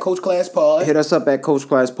 179 of that Coach Class Pod. Hit us up at Coach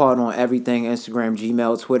Class Pod on everything: Instagram,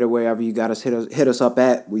 Gmail, Twitter, wherever you got us. Hit us up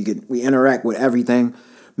at. We interact with everything.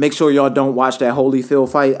 Make sure y'all don't watch that Holyfield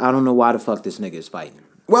fight. I don't know why the fuck this nigga is fighting.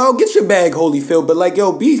 Well, get your bag, Holyfield, but like,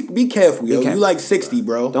 yo, be careful, yo. careful. You like 60,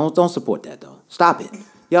 bro. Don't support that though. Stop it.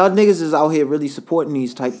 Y'all niggas is out here really supporting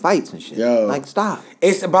these type fights and shit. Yo. Like, stop.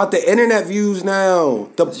 It's about the internet views now.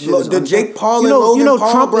 Shit is The Jake Paul and You know, Logan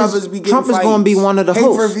Paul brothers be getting Trump is fights. going to be one of the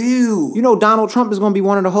hosts. Pay-per-view. You know, Donald Trump is going to be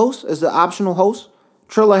one of the hosts as the optional host.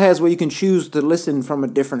 Triller has where you can choose to listen from a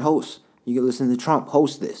different host. You can listen to Trump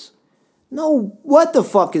host this. No, what the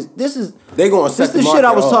fuck is this? They gonna set this the the shit I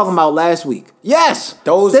market was off. talking about last week. Yes,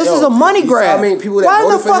 Those- this yo, is a money you- grab. I mean, people that why the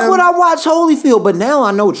voted for fuck him- would I watch Holyfield? But now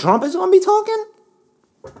I know Trump is gonna be talking.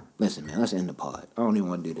 Listen, man, let's end the pod. I don't even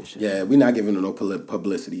want to do this shit. Yeah, we not giving them no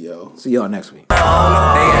publicity, yo. See y'all next week. They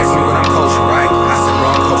asked me what I'm coaching, right? I said, bro,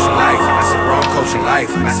 I'm coaching life. I said, bro, I'm coaching life.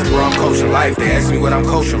 I said, bro, I'm coaching life. They asked me what I'm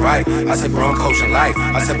coaching, right? I said, bro, I'm coaching life.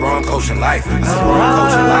 I said, bro, I'm coaching life. I said, bro, I'm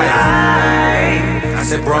coaching life. I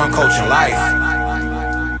said, bro, I'm coaching life.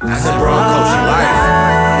 I said, bro, I'm coaching life.